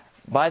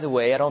By the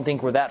way, I don't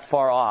think we're that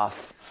far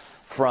off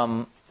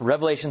from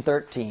Revelation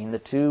 13, the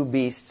two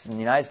beasts in the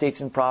United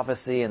States in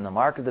prophecy and the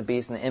mark of the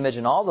beast and the image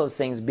and all those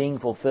things being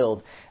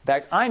fulfilled. In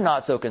fact, I'm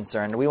not so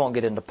concerned. We won't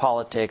get into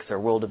politics or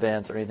world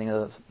events or anything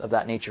of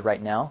that nature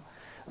right now.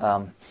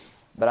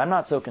 But I'm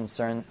not so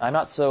concerned. I'm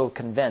not so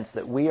convinced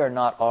that we are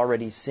not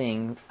already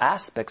seeing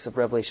aspects of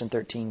Revelation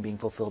 13 being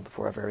fulfilled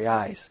before our very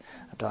eyes.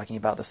 I'm talking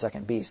about the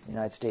second beast, the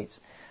United States,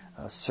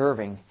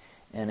 serving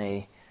in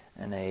a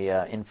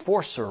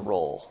enforcer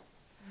role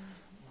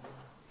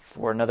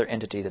for another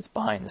entity that's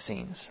behind the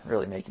scenes,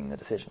 really making the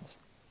decisions.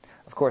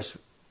 Of course,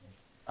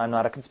 I'm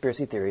not a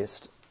conspiracy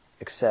theorist,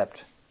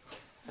 except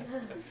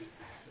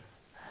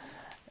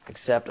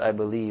I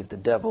believe the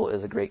devil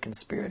is a great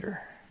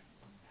conspirator.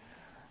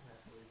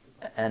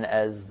 And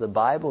as the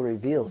Bible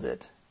reveals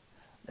it,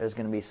 there's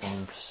going to be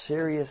some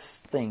serious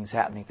things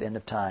happening at the end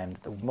of time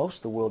that most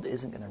of the world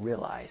isn't going to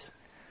realize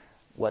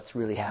what's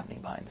really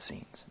happening behind the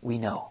scenes. We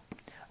know.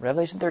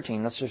 Revelation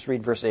 13, let's just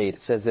read verse 8.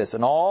 It says this,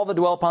 "And all that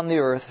dwell upon the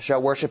earth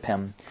shall worship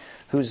him,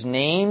 whose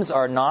names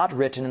are not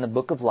written in the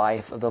book of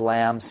life of the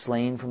Lamb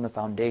slain from the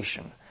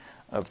foundation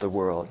of the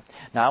world."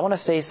 Now, I want to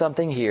say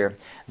something here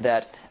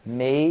that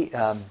may,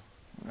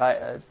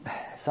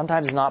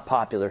 sometimes is not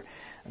popular,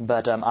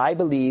 but I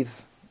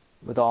believe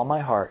with all my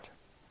heart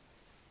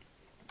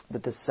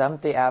that the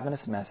Seventh-day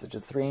Adventist message,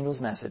 the three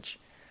angels' message,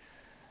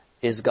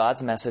 is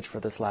God's message for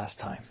this last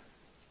time.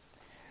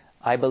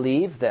 I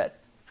believe that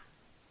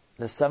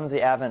the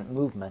Seventh-day Advent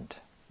movement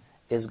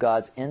is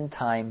God's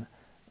end-time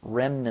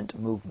remnant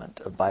movement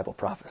of Bible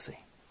prophecy.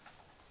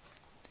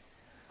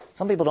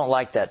 Some people don't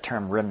like that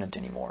term remnant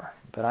anymore,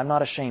 but I'm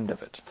not ashamed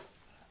of it.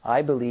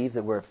 I believe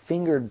that we're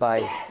fingered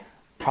by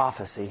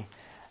prophecy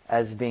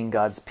as being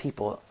God's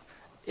people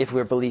if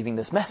we're believing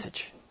this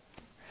message.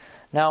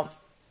 Now,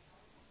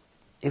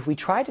 if we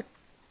try to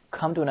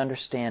come to an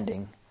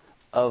understanding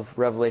of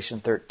Revelation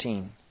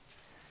 13,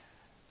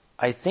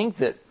 I think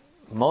that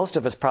most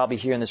of us probably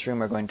here in this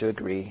room are going to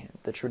agree,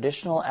 the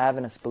traditional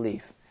Adventist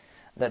belief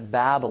that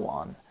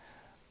Babylon,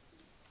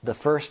 the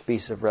first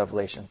beast of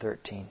Revelation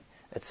 13,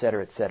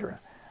 etc.,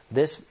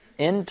 this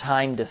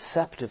end-time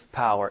deceptive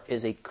power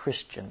is a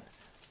Christian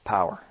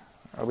power.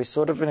 Are we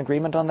sort of in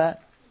agreement on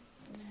that?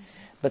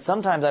 But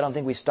sometimes I don't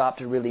think we stop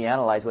to really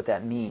analyze what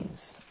that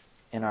means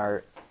in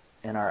our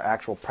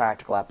actual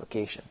practical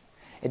application.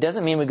 It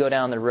doesn't mean we go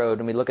down the road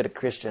and we look at a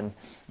Christian,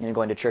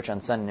 going to church on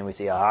Sunday and we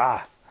see,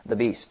 the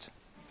beast.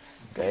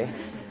 Okay?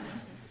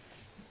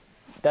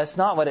 That's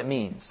not what it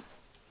means.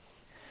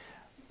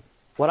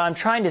 What I'm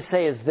trying to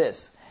say is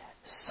this.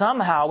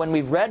 Somehow, when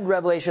we've read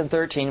Revelation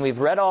 13, we've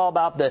read all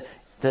about the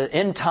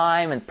end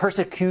time and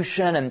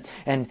persecution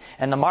and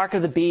the mark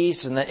of the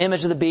beast and the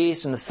image of the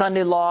beast and the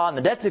Sunday law and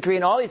the death decree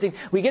and all these things.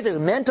 We get this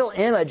mental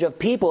image of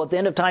people at the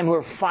end of time who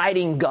are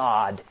fighting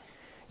God.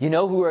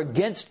 Who are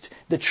against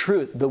the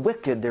truth. The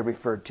wicked they're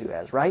referred to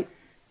as, right?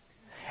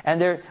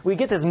 And we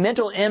get this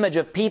mental image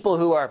of people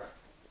who are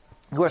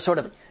sort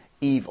of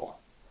evil.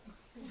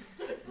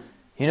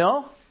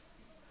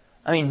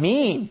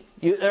 Mean.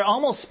 They're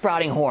almost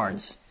sprouting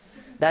horns.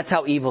 That's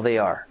how evil they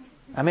are.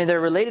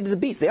 They're related to the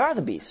beast. They are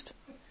the beast.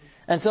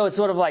 And so it's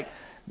sort of like,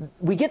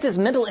 we get this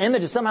mental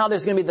image of somehow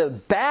there's going to be the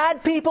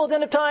bad people at the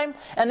end of time,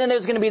 and then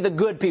there's going to be the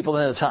good people at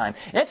the end of time.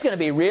 And it's going to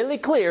be really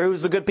clear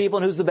who's the good people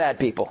and who's the bad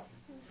people.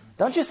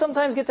 Don't you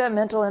sometimes get that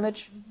mental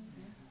image?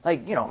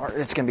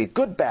 It's going to be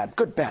good, bad,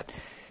 good, bad.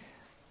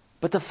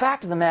 But the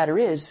fact of the matter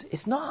is,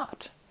 it's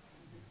not.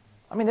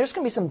 There's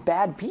going to be some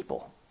bad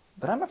people.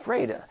 But I'm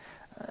afraid,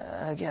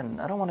 again,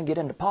 I don't want to get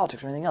into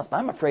politics or anything else, but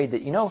I'm afraid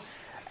that,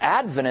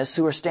 Adventists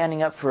who are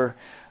standing up for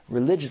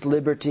religious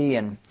liberty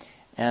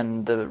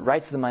and the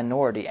rights of the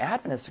minority,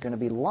 Adventists are going to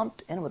be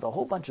lumped in with a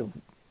whole bunch of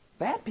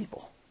bad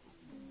people.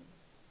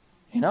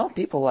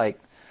 People like,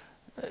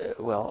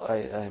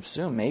 I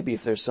assume maybe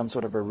if there's some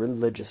sort of a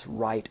religious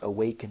right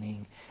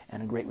awakening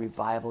and a great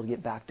revival to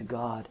get back to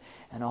God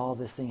and all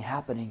this thing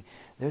happening,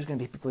 there's going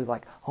to be people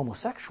like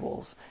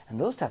homosexuals and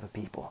those type of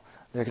people.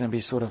 They're going to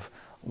be sort of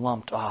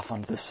lumped off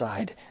onto the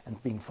side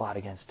and being fought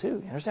against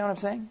too. You understand what I'm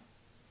saying?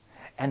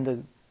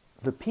 And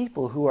the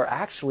people who are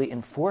actually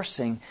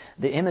enforcing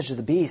the image of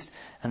the beast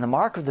and the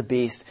mark of the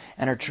beast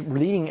and are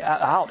leading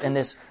out in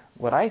this,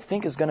 what I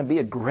think is going to be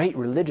a great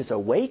religious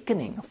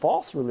awakening, a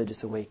false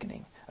religious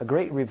awakening, a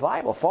great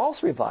revival,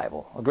 false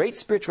revival, a great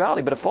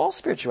spirituality, but a false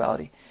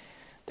spirituality.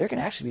 They're going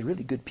to actually be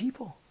really good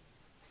people.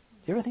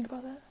 You ever think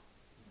about that?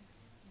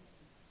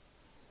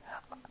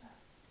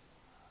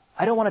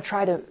 I don't want to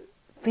try to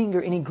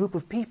finger any group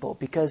of people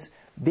because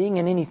being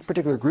in any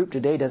particular group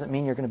today doesn't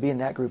mean you're going to be in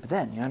that group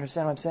then. You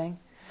understand what I'm saying?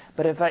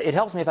 But it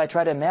helps me if I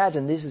try to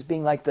imagine this as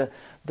being like the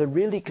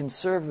really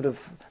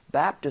conservative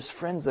Baptist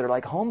friends that are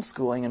like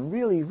homeschooling and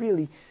really,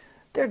 really,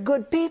 they're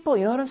good people.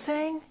 You know what I'm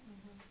saying?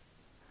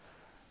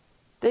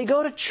 They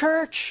go to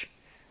church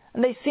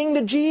and they sing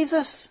to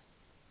Jesus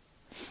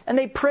and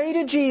they pray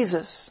to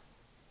Jesus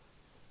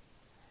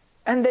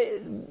and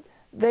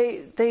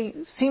they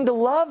seem to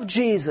love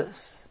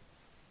Jesus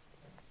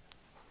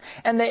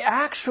and they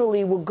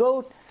actually will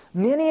go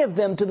Many of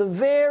them to the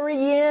very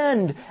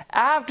end,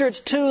 after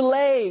it's too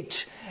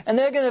late. And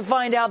they're going to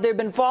find out they've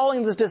been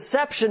following this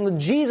deception with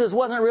Jesus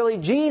wasn't really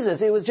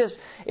Jesus. It was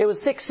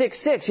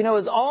 666. It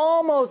was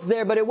almost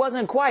there, but it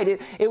wasn't quite.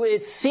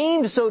 It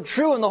seemed so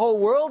true and the whole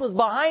world was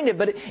behind it,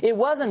 but it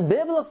wasn't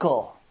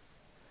biblical.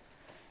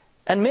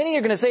 And many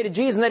are going to say to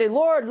Jesus, and they say,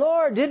 Lord,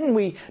 Lord, didn't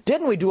we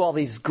do all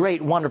these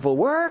great, wonderful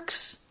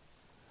works?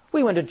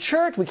 We went to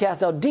church, we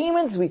cast out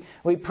demons,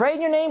 we prayed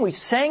in your name, we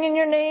sang in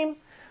your name.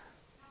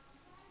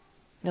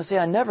 You'll say,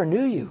 I never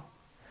knew you.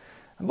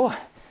 And boy,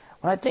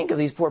 when I think of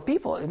these poor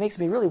people, it makes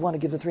me really want to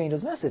give the three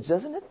angels message,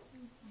 doesn't it?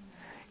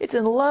 It's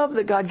in love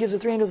that God gives the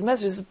three angels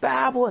message. It's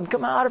Babylon,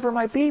 come out of her,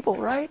 my people,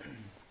 right?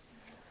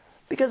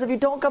 Because if you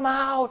don't come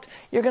out,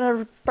 you're going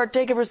to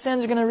partake of her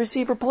sins, you're going to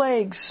receive her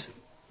plagues.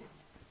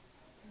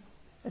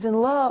 It's in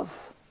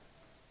love.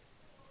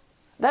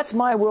 That's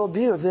my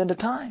worldview of the end of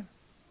time.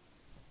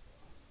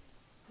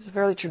 It's a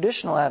fairly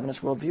traditional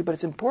Adventist worldview, but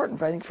it's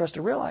important, I think, for us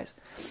to realize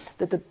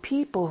that the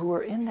people who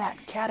are in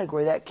that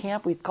category, that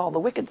camp we call the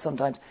wicked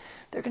sometimes,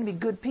 they're going to be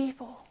good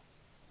people.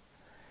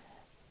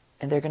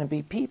 And they're going to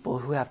be people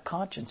who have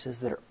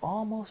consciences that are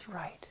almost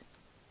right.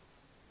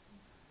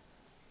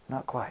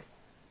 Not quite.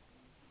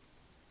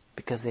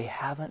 Because they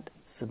haven't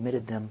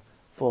submitted them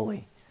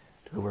fully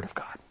to the Word of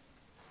God.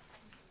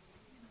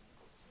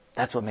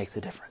 That's what makes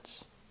the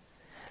difference.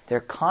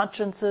 Their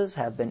consciences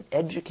have been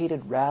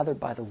educated rather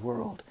by the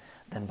world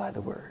than by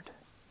the Word.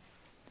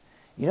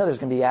 There's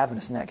going to be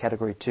Adventists in that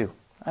category too.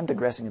 I'm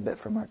digressing a bit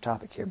from our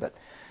topic here, but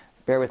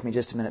bear with me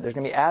just a minute. There's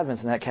going to be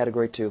Adventists in that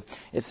category too.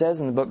 It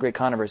says in the book Great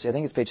Controversy, I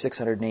think it's page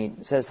 608,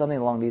 it says something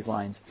along these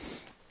lines.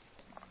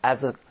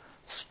 As a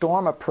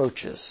storm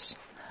approaches,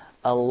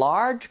 a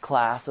large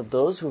class of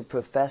those who have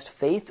professed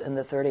faith in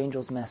the third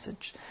angel's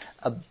message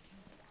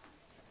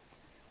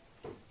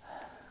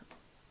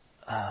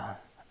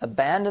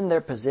abandon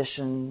their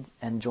position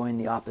and join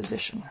the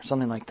opposition, or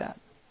something like that.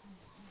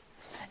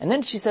 And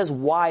then she says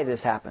why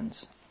this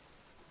happens.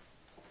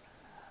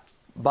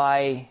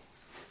 By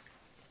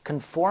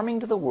conforming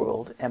to the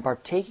world and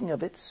partaking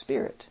of its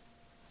spirit,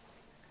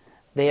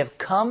 they have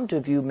come to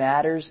view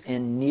matters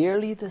in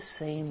nearly the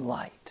same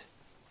light.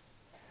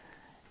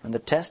 When the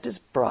test is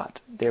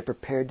brought, they are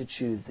prepared to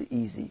choose the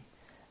easy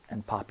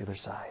and popular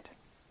side.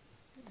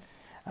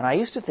 And I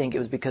used to think it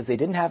was because they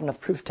didn't have enough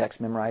proof text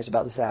memorized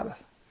about the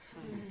Sabbath.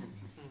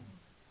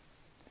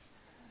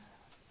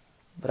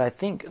 But I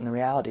think in the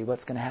reality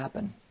what's going to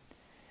happen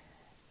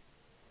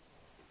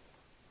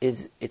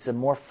is it's a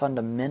more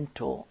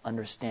fundamental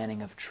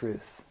understanding of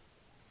truth.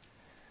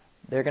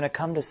 They're going to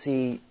come to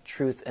see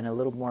truth in a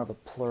little more of a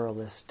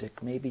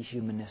pluralistic, maybe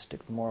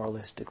humanistic,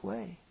 moralistic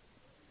way.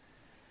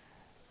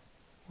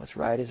 What's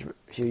right is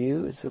for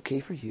you is okay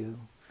for you.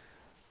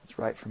 What's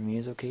right for me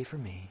is okay for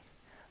me.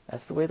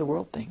 That's the way the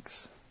world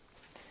thinks.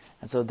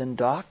 And so then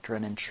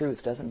doctrine and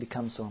truth doesn't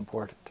become so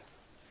important.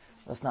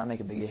 Let's not make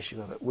a big issue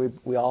of it.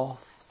 We all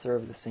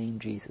serve the same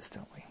Jesus,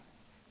 don't we?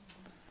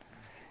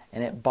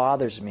 And it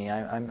bothers me.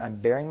 I'm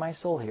bearing my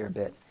soul here a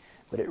bit,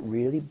 but it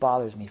really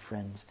bothers me,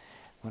 friends,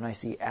 when I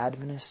see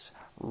Adventists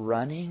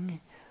running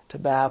to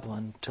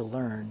Babylon to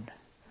learn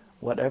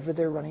whatever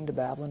they're running to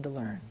Babylon to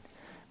learn,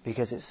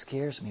 because it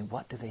scares me.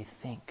 What do they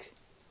think?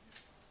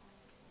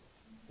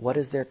 What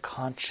is their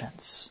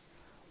conscience?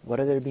 What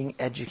are they being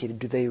educated?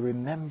 Do they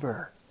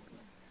remember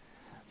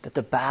that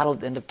the battle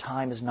at the end of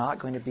time is not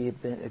going to be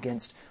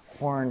against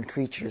horned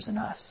creatures and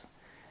us?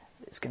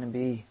 It's going to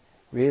be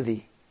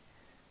really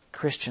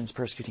Christians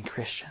persecuting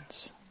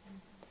Christians.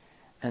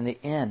 And in the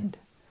end,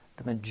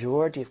 the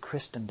majority of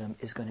Christendom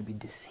is going to be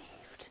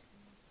deceived.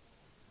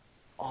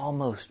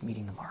 Almost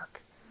meeting the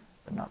mark,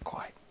 but not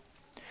quite.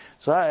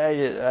 So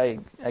I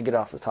get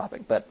off the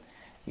topic, but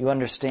you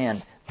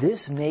understand,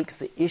 this makes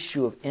the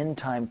issue of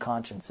end-time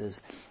consciences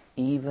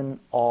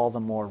even all the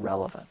more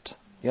relevant.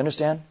 You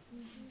understand?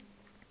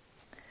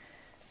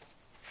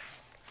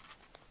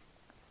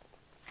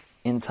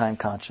 End-time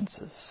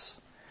consciences.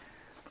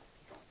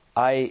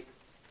 I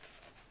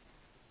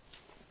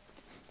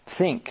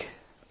think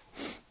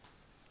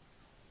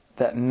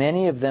that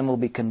many of them will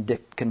be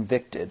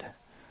convicted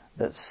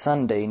that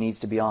Sunday needs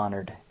to be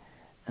honored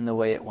in the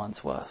way it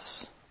once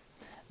was.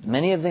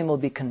 Many of them will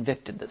be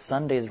convicted that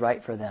Sunday is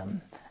right for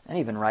them and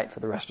even right for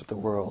the rest of the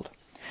world.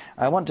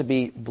 I want to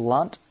be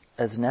blunt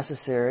as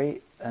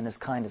necessary and as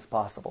kind as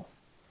possible.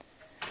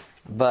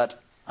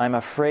 But I'm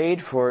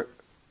afraid for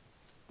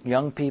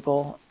young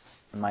people,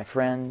 my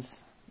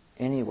friends,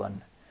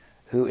 anyone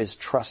who is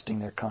trusting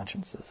their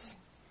consciences.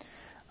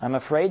 I'm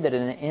afraid that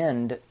in the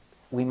end,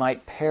 we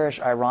might perish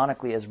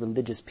ironically as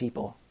religious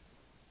people,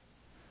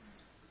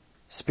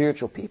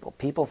 spiritual people,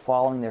 people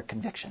following their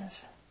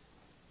convictions.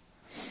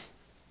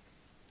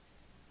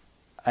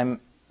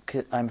 I'm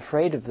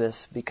afraid of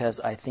this because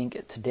I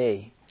think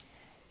today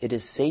it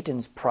is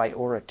Satan's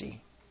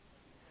priority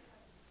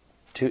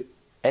to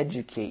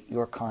educate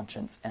your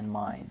conscience and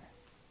mine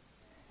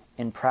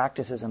in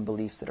practices and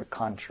beliefs that are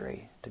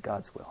contrary to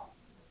God's will.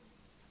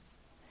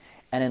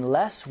 And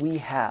unless we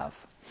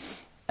have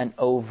an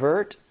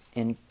overt,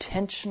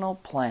 intentional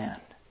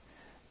plan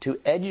to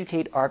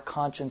educate our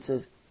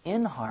consciences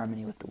in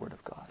harmony with the Word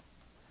of God.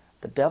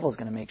 The devil's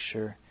going to make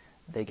sure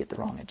they get the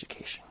wrong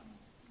education.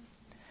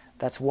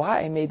 That's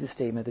why I made the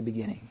statement at the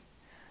beginning.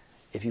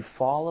 If you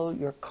follow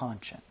your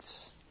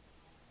conscience,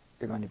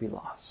 you're going to be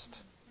lost.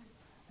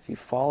 If you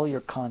follow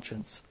your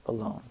conscience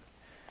alone,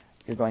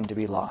 you're going to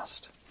be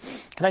lost.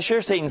 Can I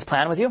share Satan's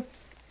plan with you?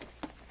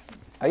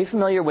 Are you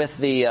familiar with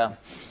the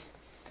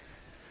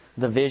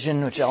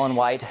vision which Ellen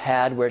White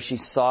had where she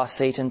saw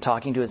Satan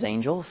talking to his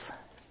angels?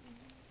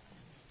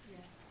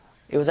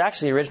 It was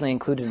actually originally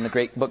included in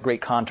the book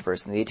Great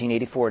Controversy, in the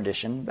 1884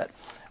 edition, but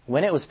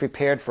when it was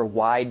prepared for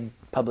wide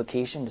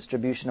publication,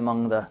 distribution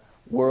among the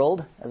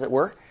world, as it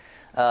were,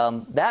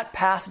 that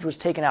passage was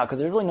taken out because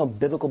there's really no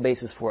biblical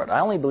basis for it. I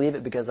only believe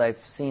it because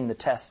I've seen the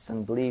tests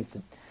and believe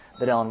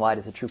that Ellen White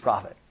is a true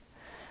prophet.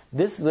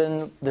 This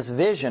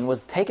vision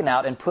was taken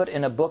out and put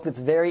in a book that's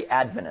very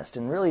Adventist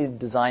and really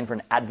designed for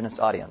an Adventist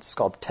audience. It's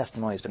called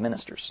Testimonies to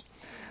Ministers.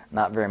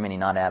 Not very many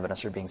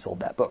non-Adventists are being sold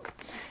that book.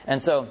 And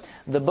so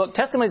the book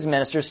Testimonies to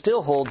Ministers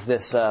still holds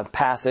this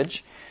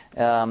passage,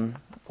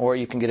 or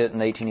you can get it in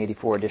the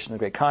 1884 edition of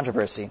the Great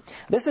Controversy.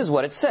 This is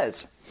what it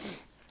says.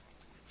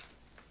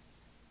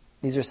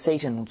 These are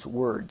Satan's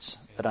words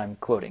that I'm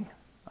quoting.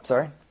 I'm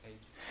sorry?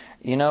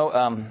 You know,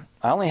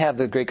 I only have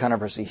the Great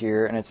Controversy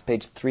here, and it's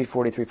page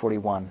 340,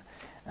 341.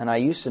 And I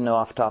used to know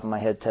off the top of my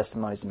head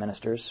Testimonies to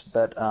Ministers,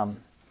 but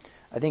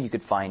I think you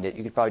could find it.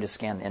 You could probably just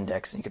scan the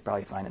index, and you could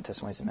probably find it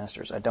Testimonies to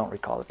Ministers. I don't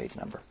recall the page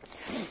number.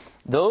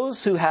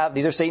 Those who have,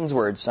 these are Satan's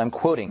words, I'm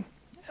quoting,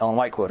 Ellen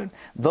White quoted,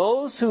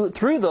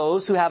 through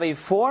those who have a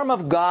form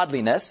of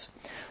godliness,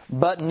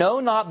 but know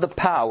not the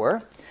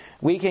power,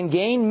 we can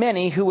gain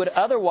many who would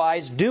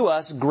otherwise do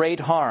us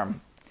great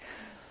harm.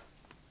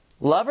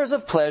 Lovers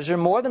of pleasure,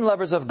 more than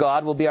lovers of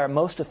God, will be our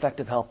most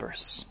effective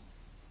helpers.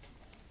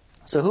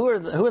 So who are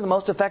the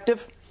most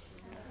effective?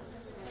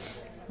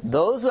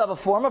 Those who have a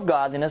form of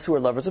godliness who are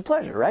lovers of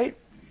pleasure, right?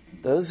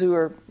 Those who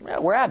are,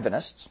 we're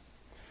Adventists.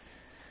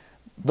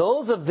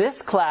 Those of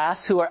this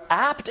class who are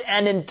apt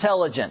and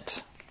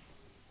intelligent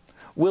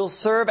will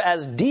serve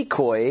as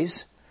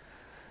decoys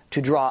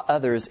to draw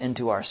others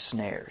into our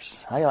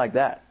snares. How do you like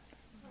that?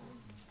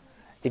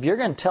 If you're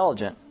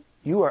intelligent,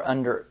 you are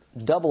under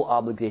double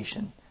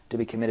obligation to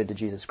be committed to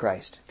Jesus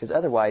Christ, because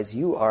otherwise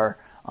you are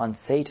on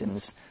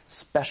Satan's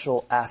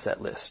special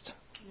asset list,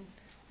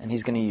 and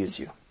he's going to use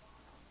you.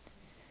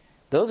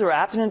 Those who are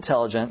apt and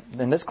intelligent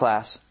in this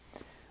class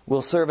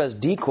will serve as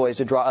decoys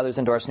to draw others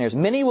into our snares.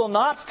 Many will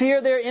not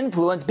fear their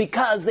influence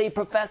because they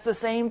profess the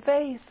same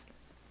faith.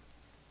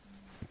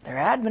 They're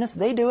Adventists,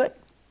 they do it.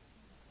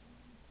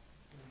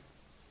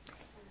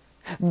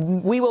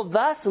 We will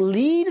thus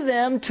lead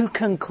them to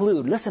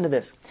conclude, listen to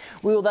this,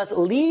 we will thus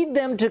lead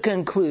them to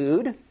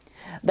conclude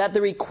that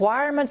the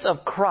requirements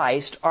of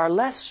Christ are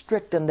less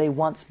strict than they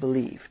once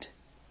believed.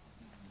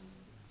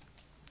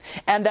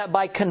 And that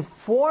by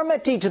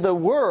conformity to the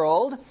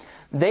world,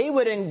 they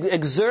would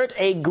exert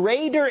a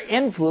greater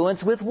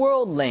influence with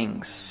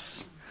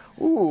worldlings.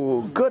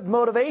 Ooh, good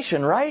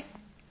motivation, right?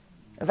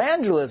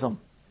 Evangelism.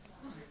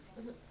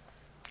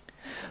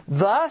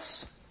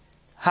 Thus,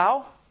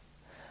 how?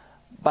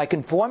 By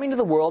conforming to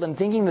the world and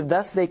thinking that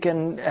thus they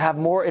can have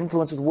more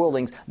influence with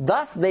worldlings,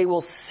 thus they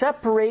will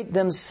separate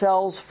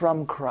themselves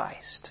from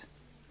Christ.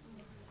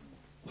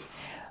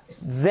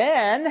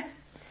 Then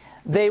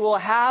they will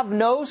have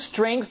no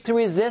strength to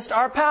resist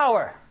our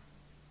power.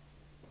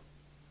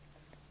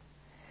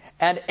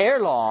 And ere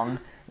long,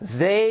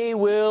 they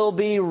will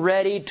be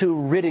ready to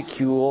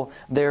ridicule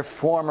their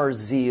former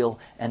zeal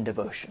and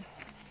devotion.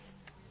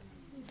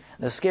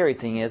 The scary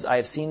thing is, I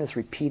have seen this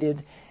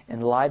repeated in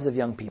the lives of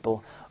young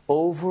people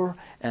over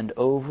and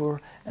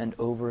over and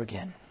over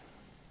again.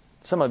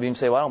 Some of you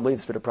say, well, I don't believe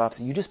the spirit of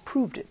prophecy. You just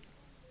proved it.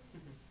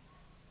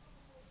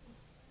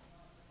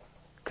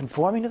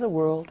 Conforming to the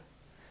world,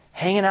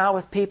 hanging out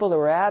with people that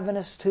were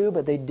Adventists too,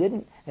 but they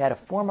had a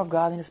form of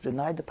godliness, but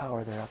denied the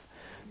power thereof.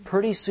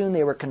 Pretty soon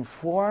they were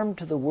conformed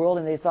to the world,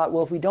 and they thought,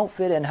 well, if we don't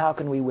fit in, how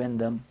can we win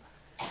them?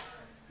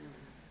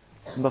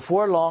 And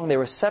before long, they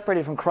were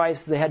separated from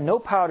Christ. They had no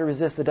power to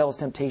resist the devil's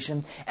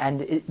temptation.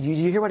 And you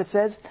hear what it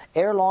says?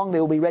 Ere long, they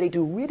will be ready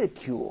to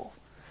ridicule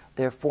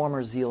their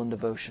former zeal and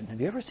devotion.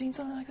 Have you ever seen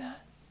something like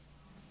that?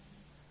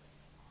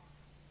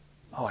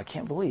 Oh, I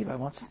can't believe I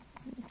once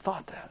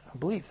thought that. I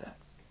believe that.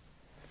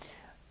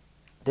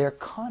 Their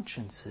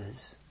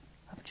consciences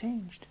have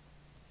changed.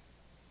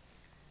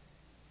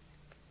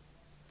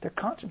 Their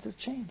conscience has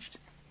changed.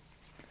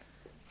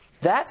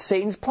 That's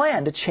Satan's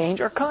plan, to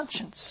change our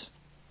conscience.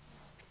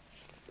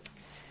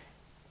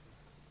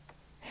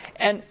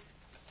 And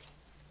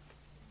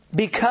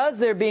because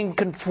they're being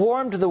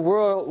conformed to the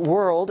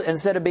world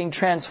instead of being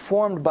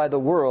transformed by the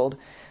world,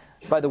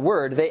 by the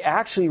Word, they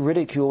actually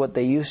ridicule what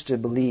they used to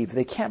believe.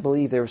 They can't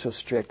believe they were so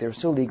strict. They were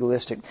so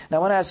legalistic. Now, I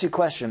want to ask you a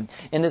question.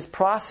 In this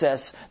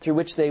process through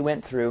which they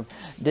went through,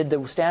 did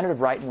the standard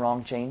of right and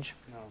wrong change?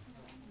 No.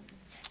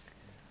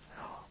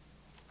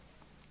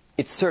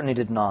 It certainly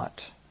did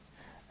not.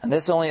 And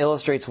this only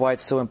illustrates why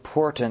it's so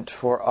important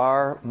for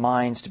our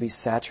minds to be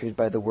saturated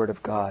by the Word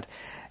of God.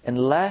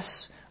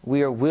 unless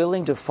we are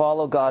willing to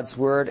follow God's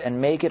Word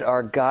and make it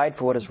our guide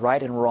for what is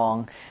right and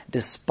wrong,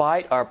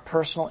 despite our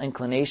personal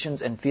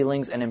inclinations and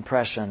feelings and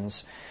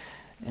impressions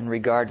in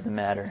regard to the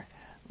matter,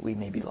 we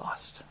may be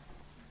lost.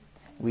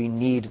 We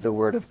need the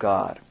Word of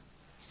God.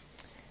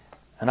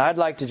 And I'd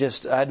like to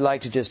just add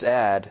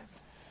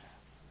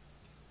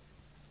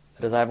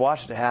that as I've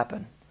watched it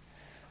happen,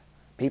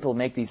 people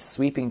make these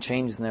sweeping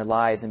changes in their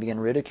lives and begin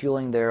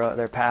ridiculing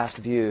their past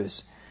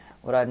views.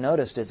 What I've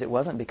noticed is it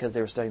wasn't because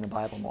they were studying the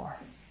Bible more.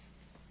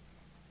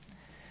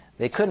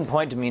 They couldn't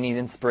point to me any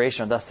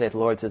inspiration, or thus saith the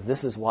Lord, says,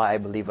 this is why I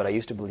believe what I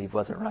used to believe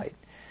wasn't right.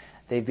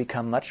 They've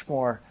become much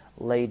more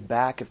laid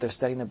back if they're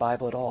studying the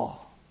Bible at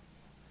all.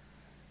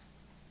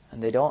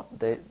 And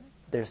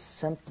they're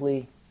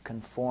simply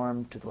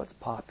conformed to what's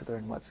popular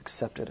and what's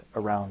accepted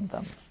around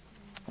them.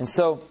 And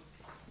so,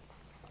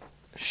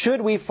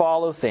 should we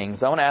follow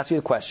things? I want to ask you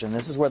a question.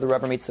 This is where the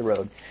rubber meets the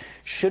road.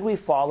 Should we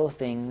follow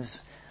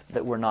things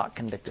that we're not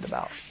convicted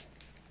about?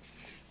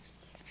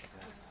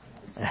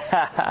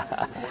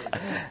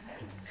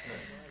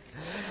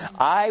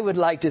 I would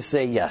like to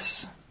say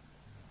yes.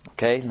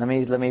 Okay, let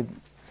me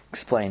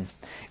explain.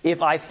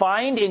 If I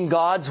find in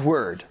God's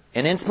Word,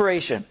 in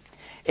inspiration,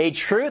 a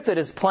truth that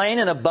is plain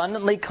and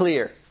abundantly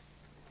clear,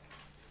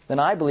 then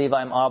I believe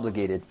I'm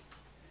obligated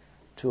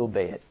to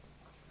obey it,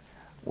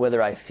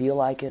 whether I feel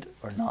like it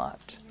or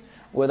not,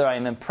 whether I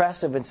am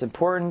impressed of its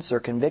importance or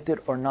convicted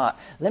or not.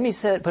 Let me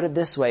put it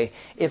this way.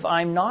 If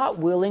I'm not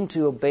willing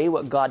to obey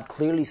what God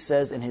clearly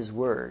says in His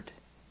Word,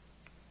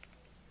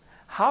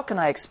 how can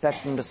I expect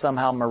Him to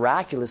somehow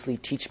miraculously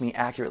teach me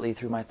accurately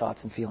through my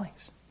thoughts and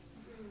feelings?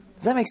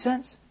 Does that make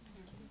sense?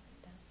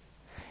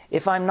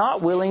 If I'm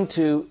not willing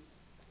to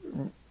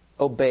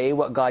obey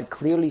what God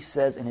clearly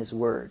says in His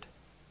Word,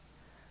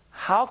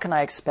 how can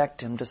I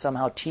expect Him to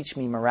somehow teach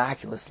me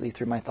miraculously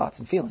through my thoughts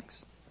and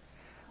feelings?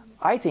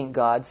 I think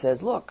God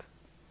says, look,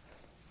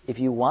 if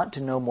you want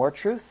to know more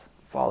truth,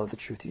 follow the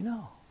truth you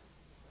know.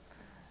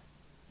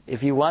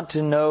 If you want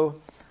to know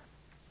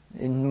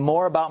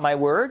more about my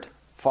Word,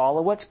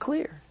 follow what's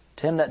clear.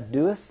 To him that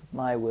doeth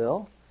my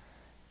will,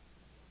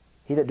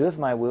 he that doeth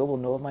my will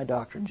know of my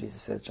doctrine,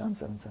 Jesus says, John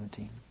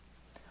 7:17.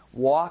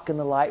 Walk in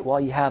the light while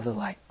you have the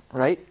light,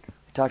 right?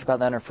 We talked about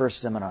that in our first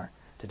seminar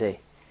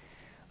today.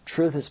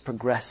 Truth is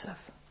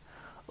progressive.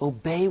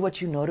 Obey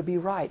what you know to be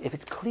right. If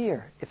it's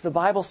clear, if the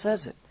Bible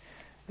says it,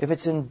 if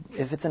it's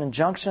an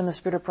injunction in the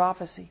spirit of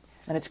prophecy,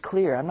 and it's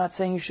clear. I'm not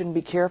saying you shouldn't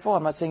be careful.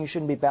 I'm not saying you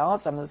shouldn't be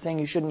balanced. I'm not saying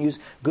you shouldn't use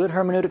good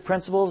hermeneutic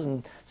principles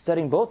and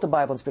studying both the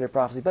Bible and spirit of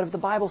prophecy. But if the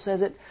Bible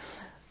says it,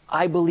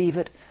 I believe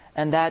it,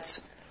 and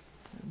that's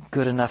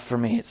good enough for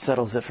me. It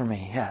settles it for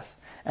me, yes.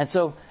 And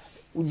so,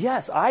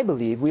 yes, I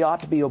believe we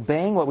ought to be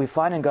obeying what we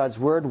find in God's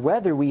Word,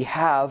 whether we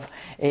have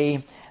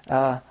a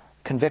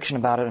conviction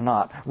about it or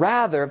not.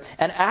 Rather,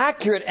 an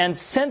accurate and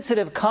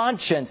sensitive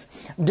conscience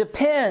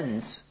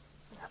depends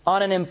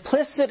on an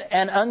implicit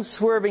and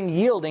unswerving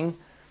yielding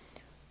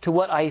to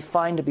what I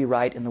find to be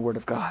right in the Word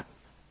of God.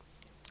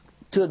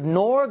 To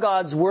ignore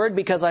God's Word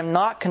because I'm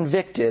not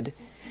convicted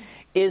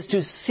is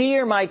to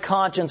sear my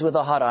conscience with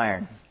a hot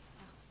iron.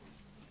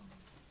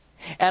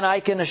 And I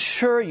can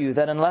assure you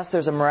that unless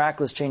there's a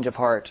miraculous change of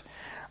heart,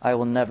 I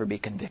will never be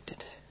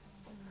convicted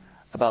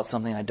about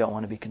something I don't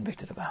want to be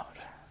convicted about.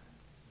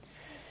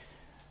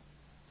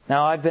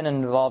 Now, I've been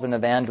involved in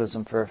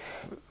evangelism for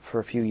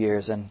a few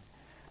years, and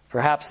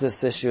perhaps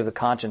this issue of the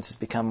conscience has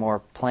become more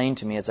plain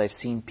to me as I've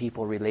seen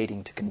people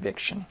relating to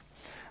conviction.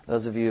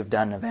 Those of you who have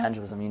done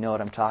evangelism, you know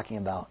what I'm talking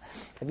about.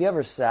 Have you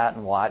ever sat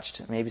and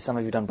watched, maybe some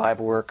of you have done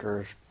Bible work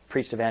or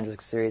preached evangelistic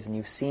series, and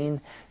you've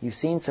seen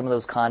some of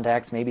those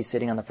contacts maybe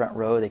sitting on the front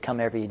row. They come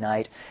every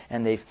night,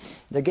 and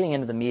they're getting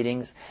into the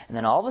meetings, and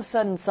then all of a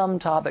sudden some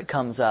topic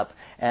comes up,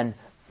 and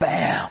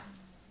bam!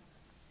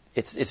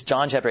 It's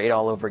John chapter 8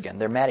 all over again.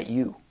 They're mad at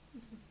you.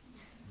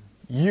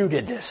 You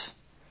did this.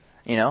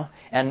 You know,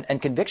 and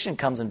conviction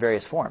comes in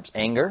various forms.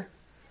 Anger,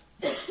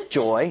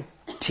 joy,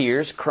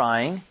 tears,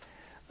 crying,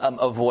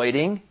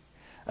 avoiding.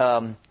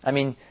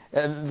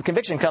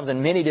 Conviction comes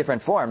in many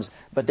different forms,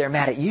 but they're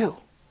mad at you.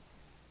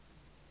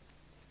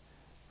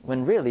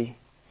 When really,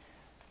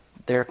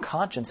 their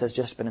conscience has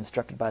just been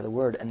instructed by the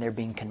Word and they're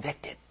being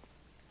convicted.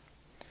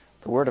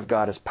 The Word of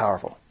God is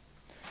powerful.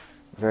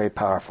 Very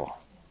powerful.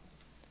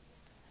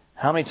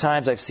 How many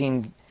times I've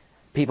seen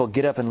people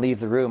get up and leave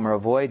the room or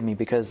avoid me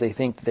because they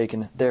think that they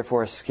can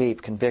therefore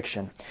escape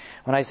conviction.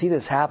 When I see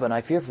this happen,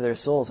 I fear for their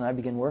souls and I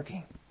begin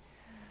working.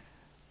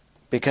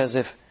 Because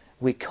if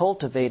we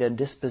cultivate a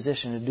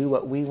disposition to do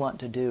what we want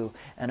to do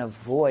and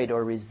avoid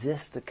or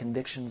resist the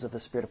convictions of the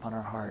Spirit upon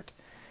our heart,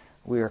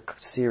 we are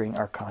searing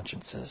our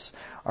consciences.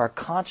 Our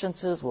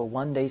consciences will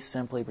one day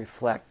simply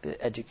reflect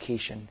the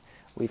education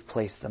we've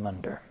placed them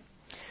under.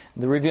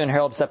 The Review and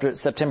Herald,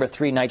 September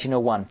 3,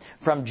 1901.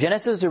 From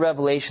Genesis to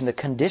Revelation, the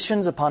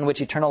conditions upon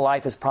which eternal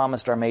life is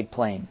promised are made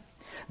plain.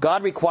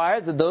 God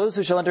requires that those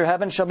who shall enter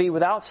heaven shall be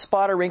without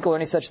spot or wrinkle or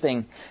any such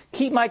thing.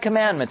 Keep my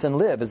commandments and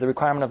live is the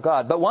requirement of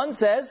God. But one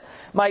says,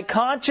 my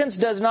conscience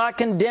does not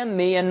condemn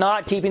me in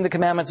not keeping the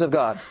commandments of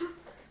God.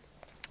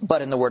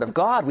 But in the Word of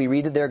God, we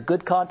read that there are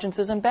good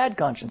consciences and bad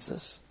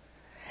consciences.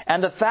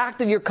 And the fact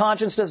that your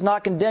conscience does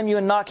not condemn you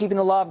in not keeping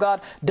the law of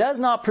God does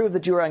not prove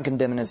that you are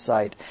uncondemned in His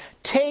sight.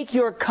 Take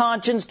your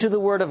conscience to the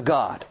Word of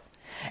God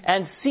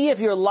and see if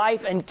your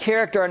life and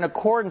character are in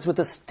accordance with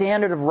the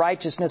standard of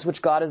righteousness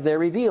which God has there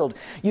revealed.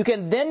 You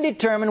can then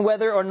determine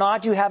whether or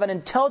not you have an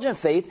intelligent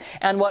faith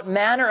and what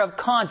manner of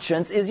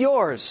conscience is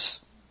yours.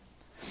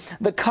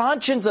 The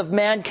conscience of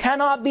man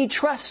cannot be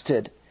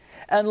trusted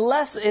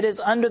unless it is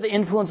under the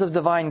influence of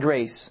divine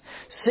grace.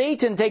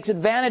 Satan takes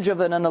advantage of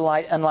an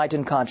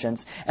unenlightened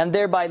conscience and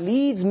thereby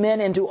leads men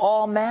into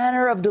all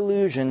manner of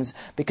delusions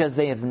because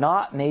they have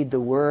not made the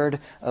Word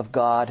of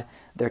God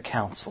their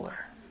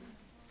counselor.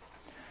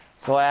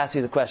 So I ask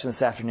you the question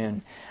this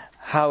afternoon,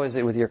 how is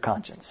it with your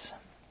conscience?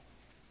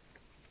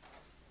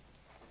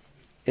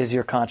 Is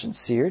your conscience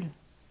seared?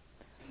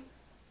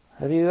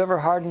 Have you ever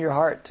hardened your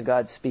heart to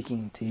God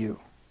speaking to you?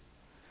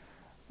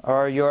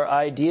 Are your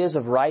ideas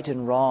of right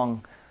and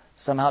wrong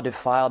somehow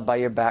defiled by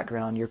your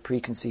background, your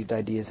preconceived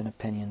ideas and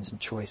opinions and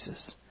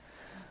choices?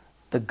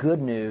 The good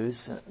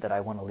news that I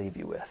want to leave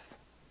you with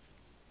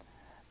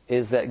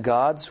is that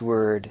God's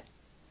Word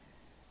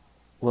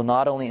will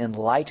not only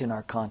enlighten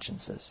our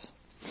consciences,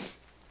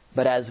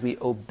 but as we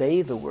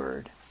obey the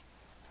Word,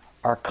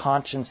 our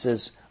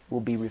consciences will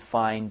be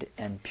refined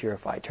and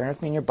purified. Turn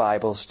with me in your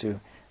Bibles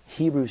to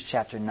Hebrews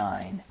chapter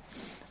 9.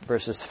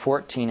 Verses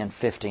 14 and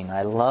 15.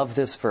 I love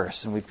this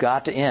verse, and we've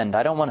got to end.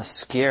 I don't want to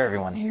scare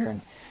everyone here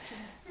and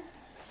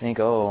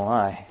think, oh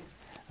my.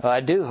 Well, I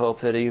do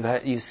hope that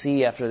you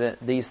see after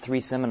these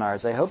 3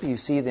 seminars, I hope you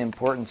see the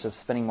importance of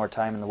spending more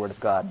time in the Word of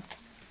God.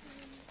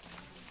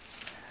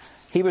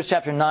 Hebrews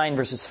chapter 9,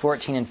 verses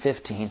 14 and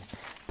 15.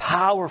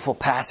 Powerful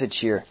passage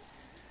here.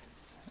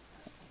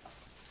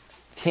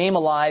 Came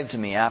alive to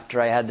me after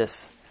I had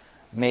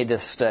made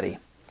this study.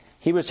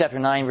 Hebrews chapter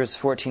 9, verses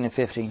 14 and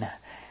 15.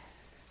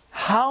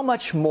 How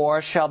much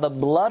more shall the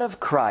blood of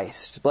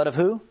Christ, blood of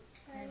who?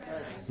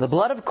 Christ. The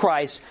blood of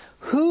Christ,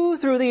 who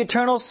through the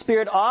eternal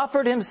Spirit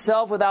offered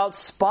Himself without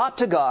spot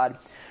to God,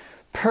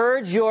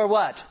 purge your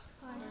what?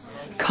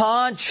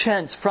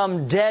 Conscience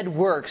from dead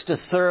works to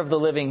serve the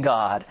living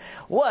God.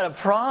 What a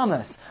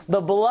promise.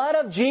 The blood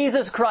of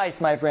Jesus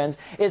Christ, my friends,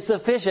 is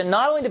sufficient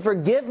not only to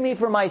forgive me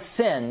for my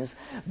sins,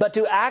 but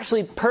to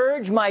actually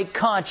purge my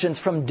conscience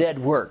from dead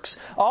works.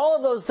 All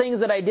of those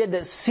things that I did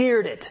that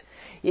seared it,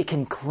 it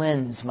can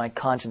cleanse my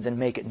conscience and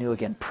make it new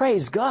again.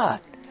 Praise God.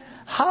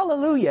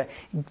 Hallelujah.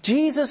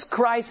 Jesus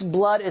Christ's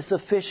blood is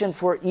sufficient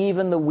for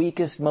even the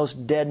weakest,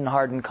 most dead and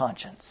hardened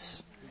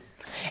conscience.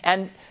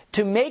 And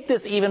to make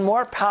this even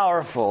more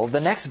powerful, the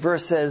next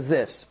verse says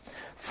this.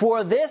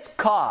 For this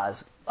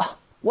cause,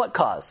 what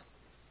cause?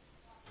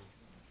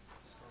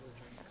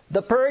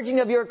 The purging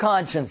of your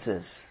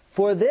consciences.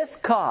 For this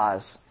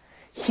cause,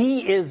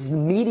 He is the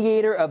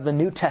mediator of the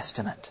New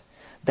Testament,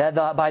 that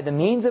by the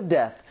means of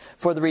death,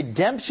 for the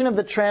redemption of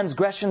the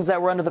transgressions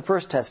that were under the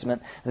first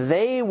testament,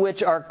 they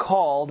which are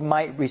called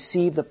might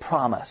receive the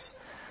promise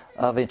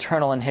of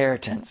eternal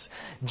inheritance.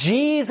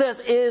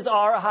 Jesus is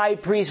our high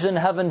priest in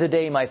heaven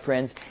today, my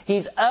friends.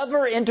 He's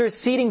ever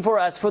interceding for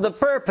us for the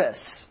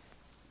purpose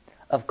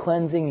of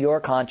cleansing your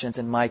conscience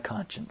and my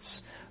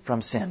conscience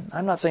from sin.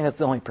 I'm not saying that's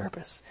the only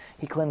purpose.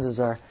 He cleanses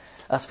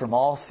us from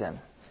all sin.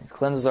 He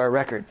cleanses our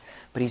record.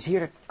 But He's here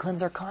to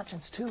cleanse our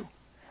conscience too.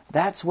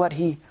 That's what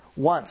He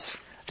wants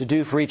to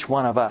do for each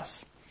one of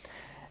us.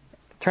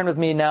 Turn with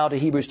me now to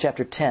Hebrews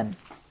chapter 10.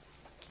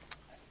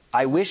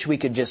 I wish we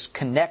could just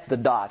connect the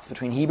dots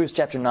between Hebrews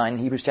chapter 9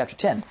 and Hebrews chapter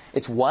 10.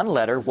 It's one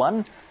letter,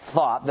 one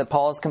thought that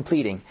Paul is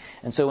completing.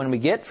 And so when we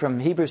get from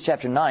Hebrews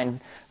chapter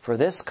 9, for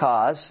this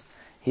cause,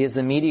 He is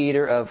the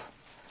mediator of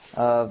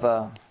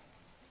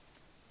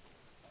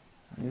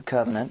new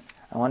covenant.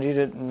 I want you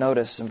to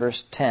notice in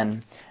verse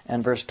 10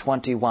 and verse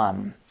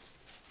 21.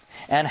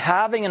 And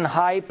having an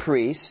high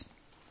priest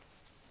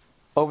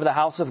over the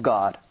house of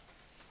God,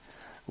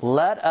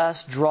 let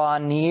us draw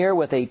near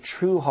with a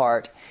true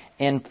heart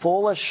in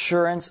full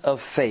assurance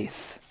of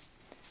faith,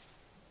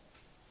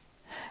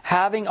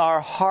 having our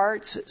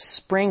hearts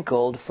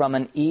sprinkled from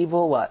an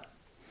evil what?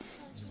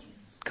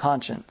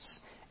 Conscience,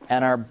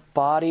 and our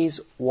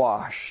bodies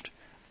washed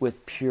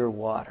with pure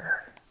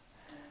water.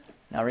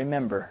 Now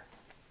remember,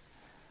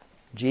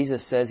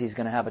 Jesus says He's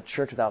going to have a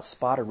church without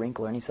spot or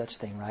wrinkle or any such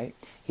thing, right?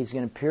 He's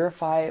going to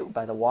purify it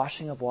by the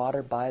washing of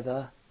water by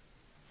the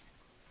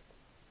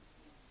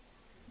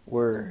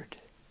Word.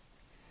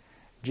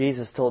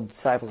 Jesus told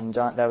disciples in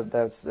John,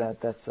 that's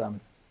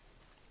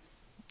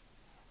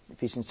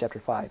Ephesians chapter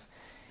 5.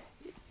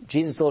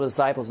 Jesus told His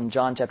disciples in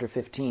John chapter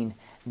 15,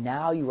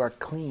 now you are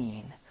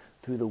clean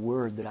through the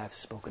word that I've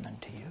spoken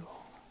unto you.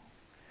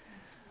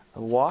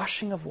 The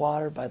washing of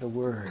water by the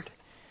Word.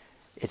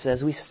 It's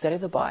as we study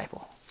the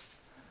Bible,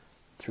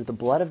 through the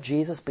blood of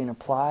Jesus being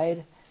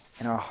applied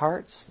in our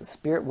hearts, the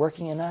Spirit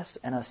working in us,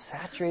 and us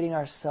saturating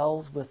our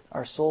souls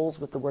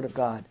with the Word of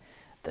God,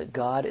 that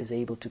God is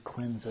able to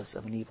cleanse us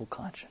of an evil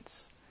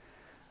conscience.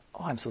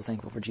 Oh, I'm so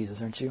thankful for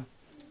Jesus, aren't you?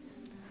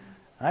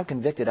 I'm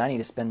convicted I need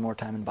to spend more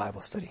time in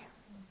Bible study.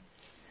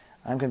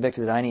 I'm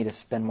convicted that I need to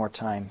spend more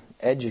time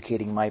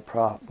educating my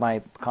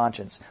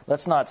conscience.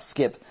 Let's not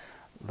skip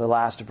the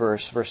last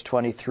verse, verse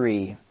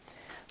 23.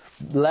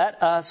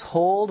 Let us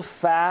hold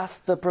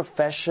fast the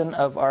profession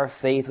of our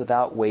faith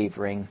without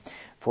wavering,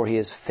 for he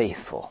is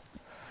faithful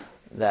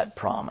that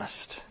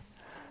promised.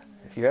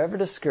 If you're ever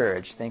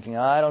discouraged, thinking,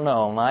 I don't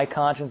know, my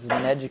conscience has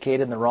been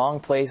educated in the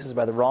wrong places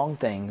by the wrong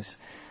things,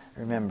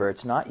 remember,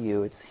 it's not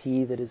you, it's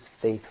he that is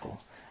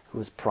faithful who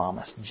has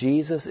promised.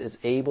 Jesus is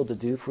able to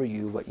do for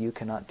you what you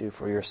cannot do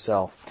for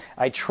yourself.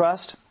 I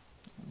trust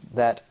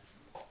that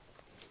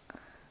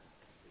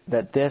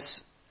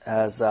this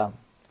has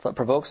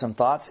provoked some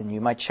thoughts in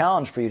you. My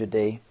challenge for you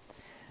today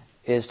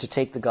is to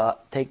take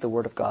the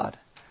Word of God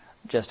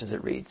just as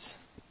it reads.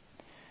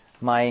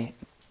 My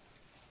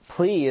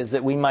plea is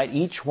that we might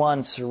each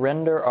one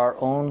surrender our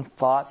own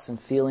thoughts and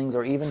feelings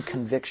or even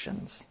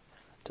convictions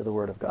to the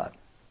Word of God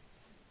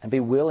and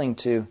be willing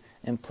to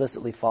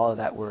implicitly follow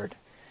that Word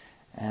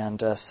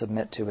and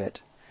submit to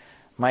it.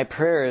 My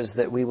prayer is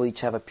that we will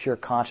each have a pure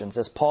conscience.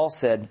 As Paul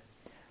said,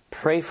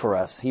 pray for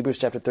us. Hebrews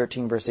chapter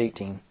 13, verse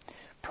 18.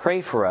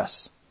 Pray for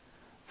us,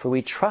 for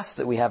we trust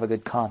that we have a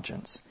good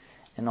conscience,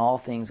 in all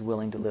things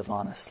willing to live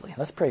honestly.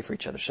 Let's pray for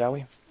each other, shall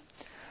we?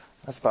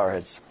 Let's bow our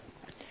heads.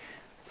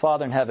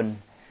 Father in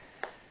heaven,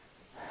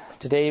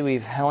 today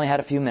we've only had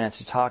a few minutes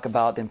to talk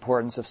about the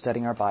importance of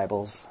studying our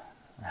Bibles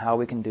and how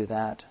we can do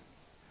that.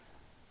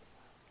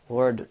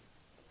 Lord,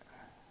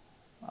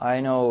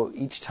 I know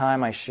each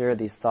time I share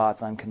these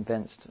thoughts, I'm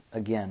convinced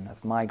again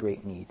of my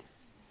great need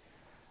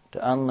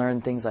to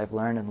unlearn things I've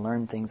learned and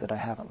learn things that I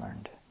haven't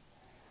learned.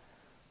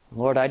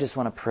 Lord, I just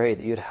want to pray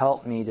that you'd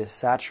help me to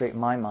saturate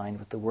my mind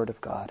with the Word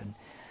of God and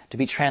to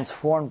be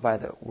transformed by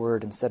the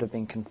Word instead of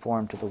being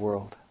conformed to the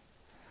world.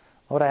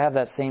 Lord, I have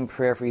that same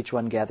prayer for each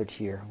one gathered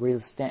here. We're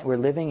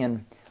living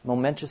in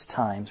momentous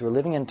times. We're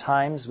living in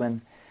times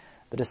when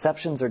the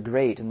deceptions are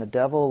great, and the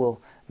devil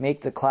will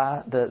make the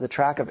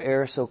track of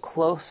error so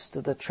close to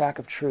the track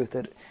of truth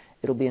that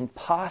it'll be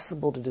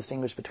impossible to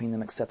distinguish between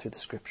them except through the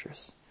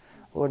Scriptures.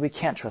 Lord, we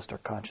can't trust our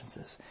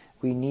consciences.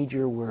 We need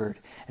your Word,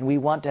 and we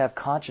want to have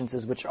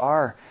consciences which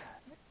are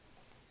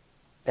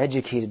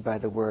educated by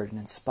the Word and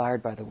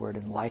inspired by the Word,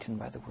 enlightened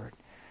by the Word.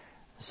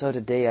 So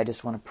today I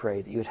just want to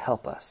pray that you would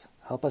help us.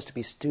 Help us to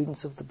be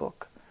students of the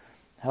book.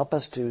 Help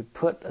us to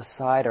put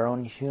aside our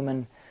own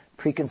human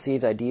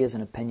preconceived ideas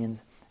and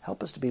opinions.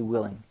 Help us to be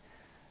willing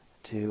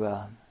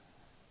to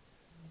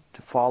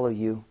follow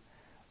you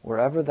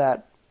wherever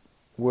that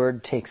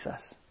word takes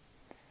us,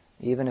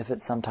 even if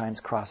it sometimes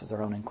crosses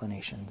our own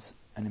inclinations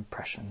and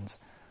impressions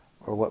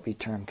or what we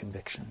term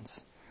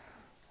convictions.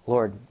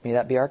 Lord, may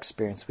that be our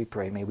experience, we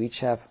pray. May we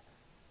each have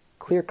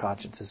clear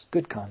consciences,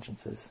 good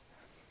consciences,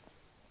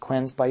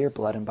 cleansed by your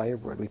blood and by your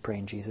word. We pray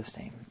in Jesus'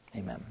 name.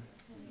 Amen.